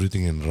face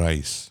everything and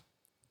rise.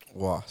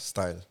 Wow,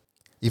 style.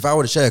 If I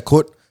were to share a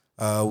quote,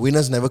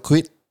 winners never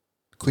quit,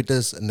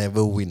 quitters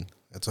never win.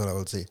 That's what I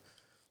would say.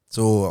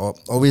 So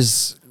always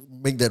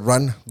make that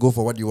run, go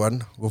for what you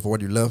want, go for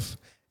what you love,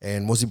 and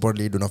most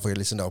importantly, do not forget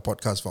to listen to our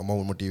podcast for more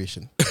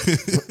motivation.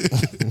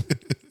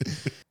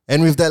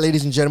 And with that,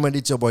 ladies and gentlemen,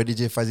 it's your boy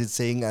DJ Fuzzy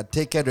saying,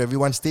 take care to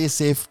everyone, stay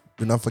safe,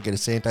 do not forget to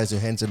sanitize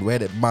your hands and wear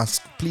that mask.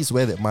 Please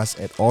wear that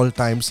mask at all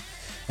times.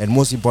 And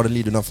most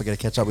importantly, do not forget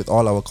to catch up with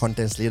all our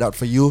contents laid out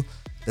for you.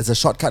 There's a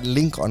shortcut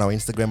link on our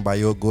Instagram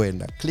bio. Go and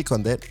click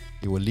on that.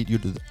 It will lead you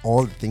to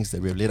all the things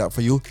that we have laid out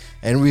for you.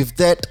 And with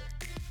that,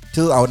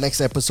 till our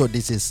next episode,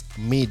 this is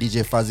me,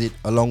 DJ Fuzzy,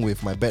 along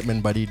with my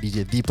Batman buddy,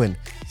 DJ Deepan,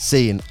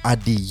 saying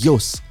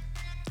adios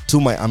to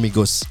my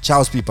amigos.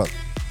 Ciao, people.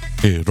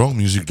 Hey, wrong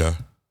music, da.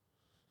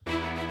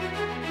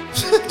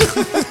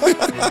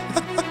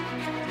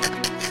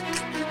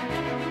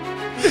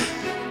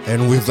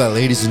 And with that,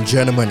 ladies and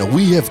gentlemen,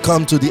 we have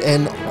come to the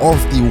end of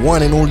the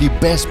one and only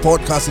best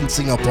podcast in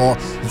Singapore,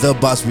 The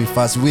Buzz with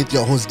Fuzz, with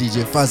your host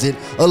DJ Fuzzy,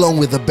 along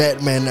with the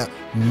Batman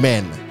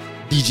man,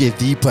 DJ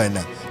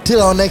Deepan.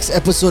 Till our next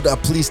episode,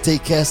 please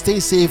take care, stay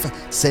safe,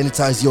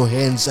 sanitize your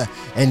hands,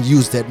 and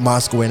use that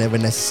mask whenever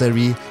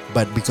necessary.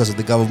 But because of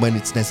the government,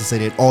 it's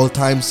necessary at all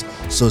times.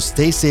 So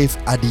stay safe.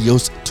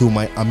 Adios to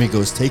my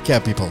amigos. Take care,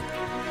 people.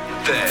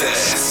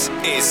 This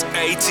is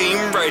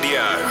A-Team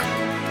Radio.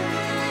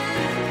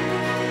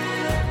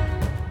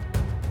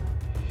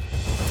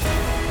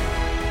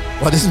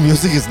 Wow, this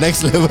music is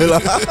next level.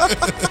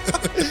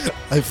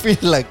 I feel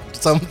like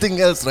something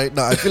else right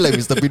now. I feel like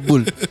Mr.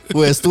 Pitbull,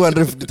 who has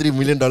 $253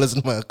 million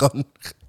in my account.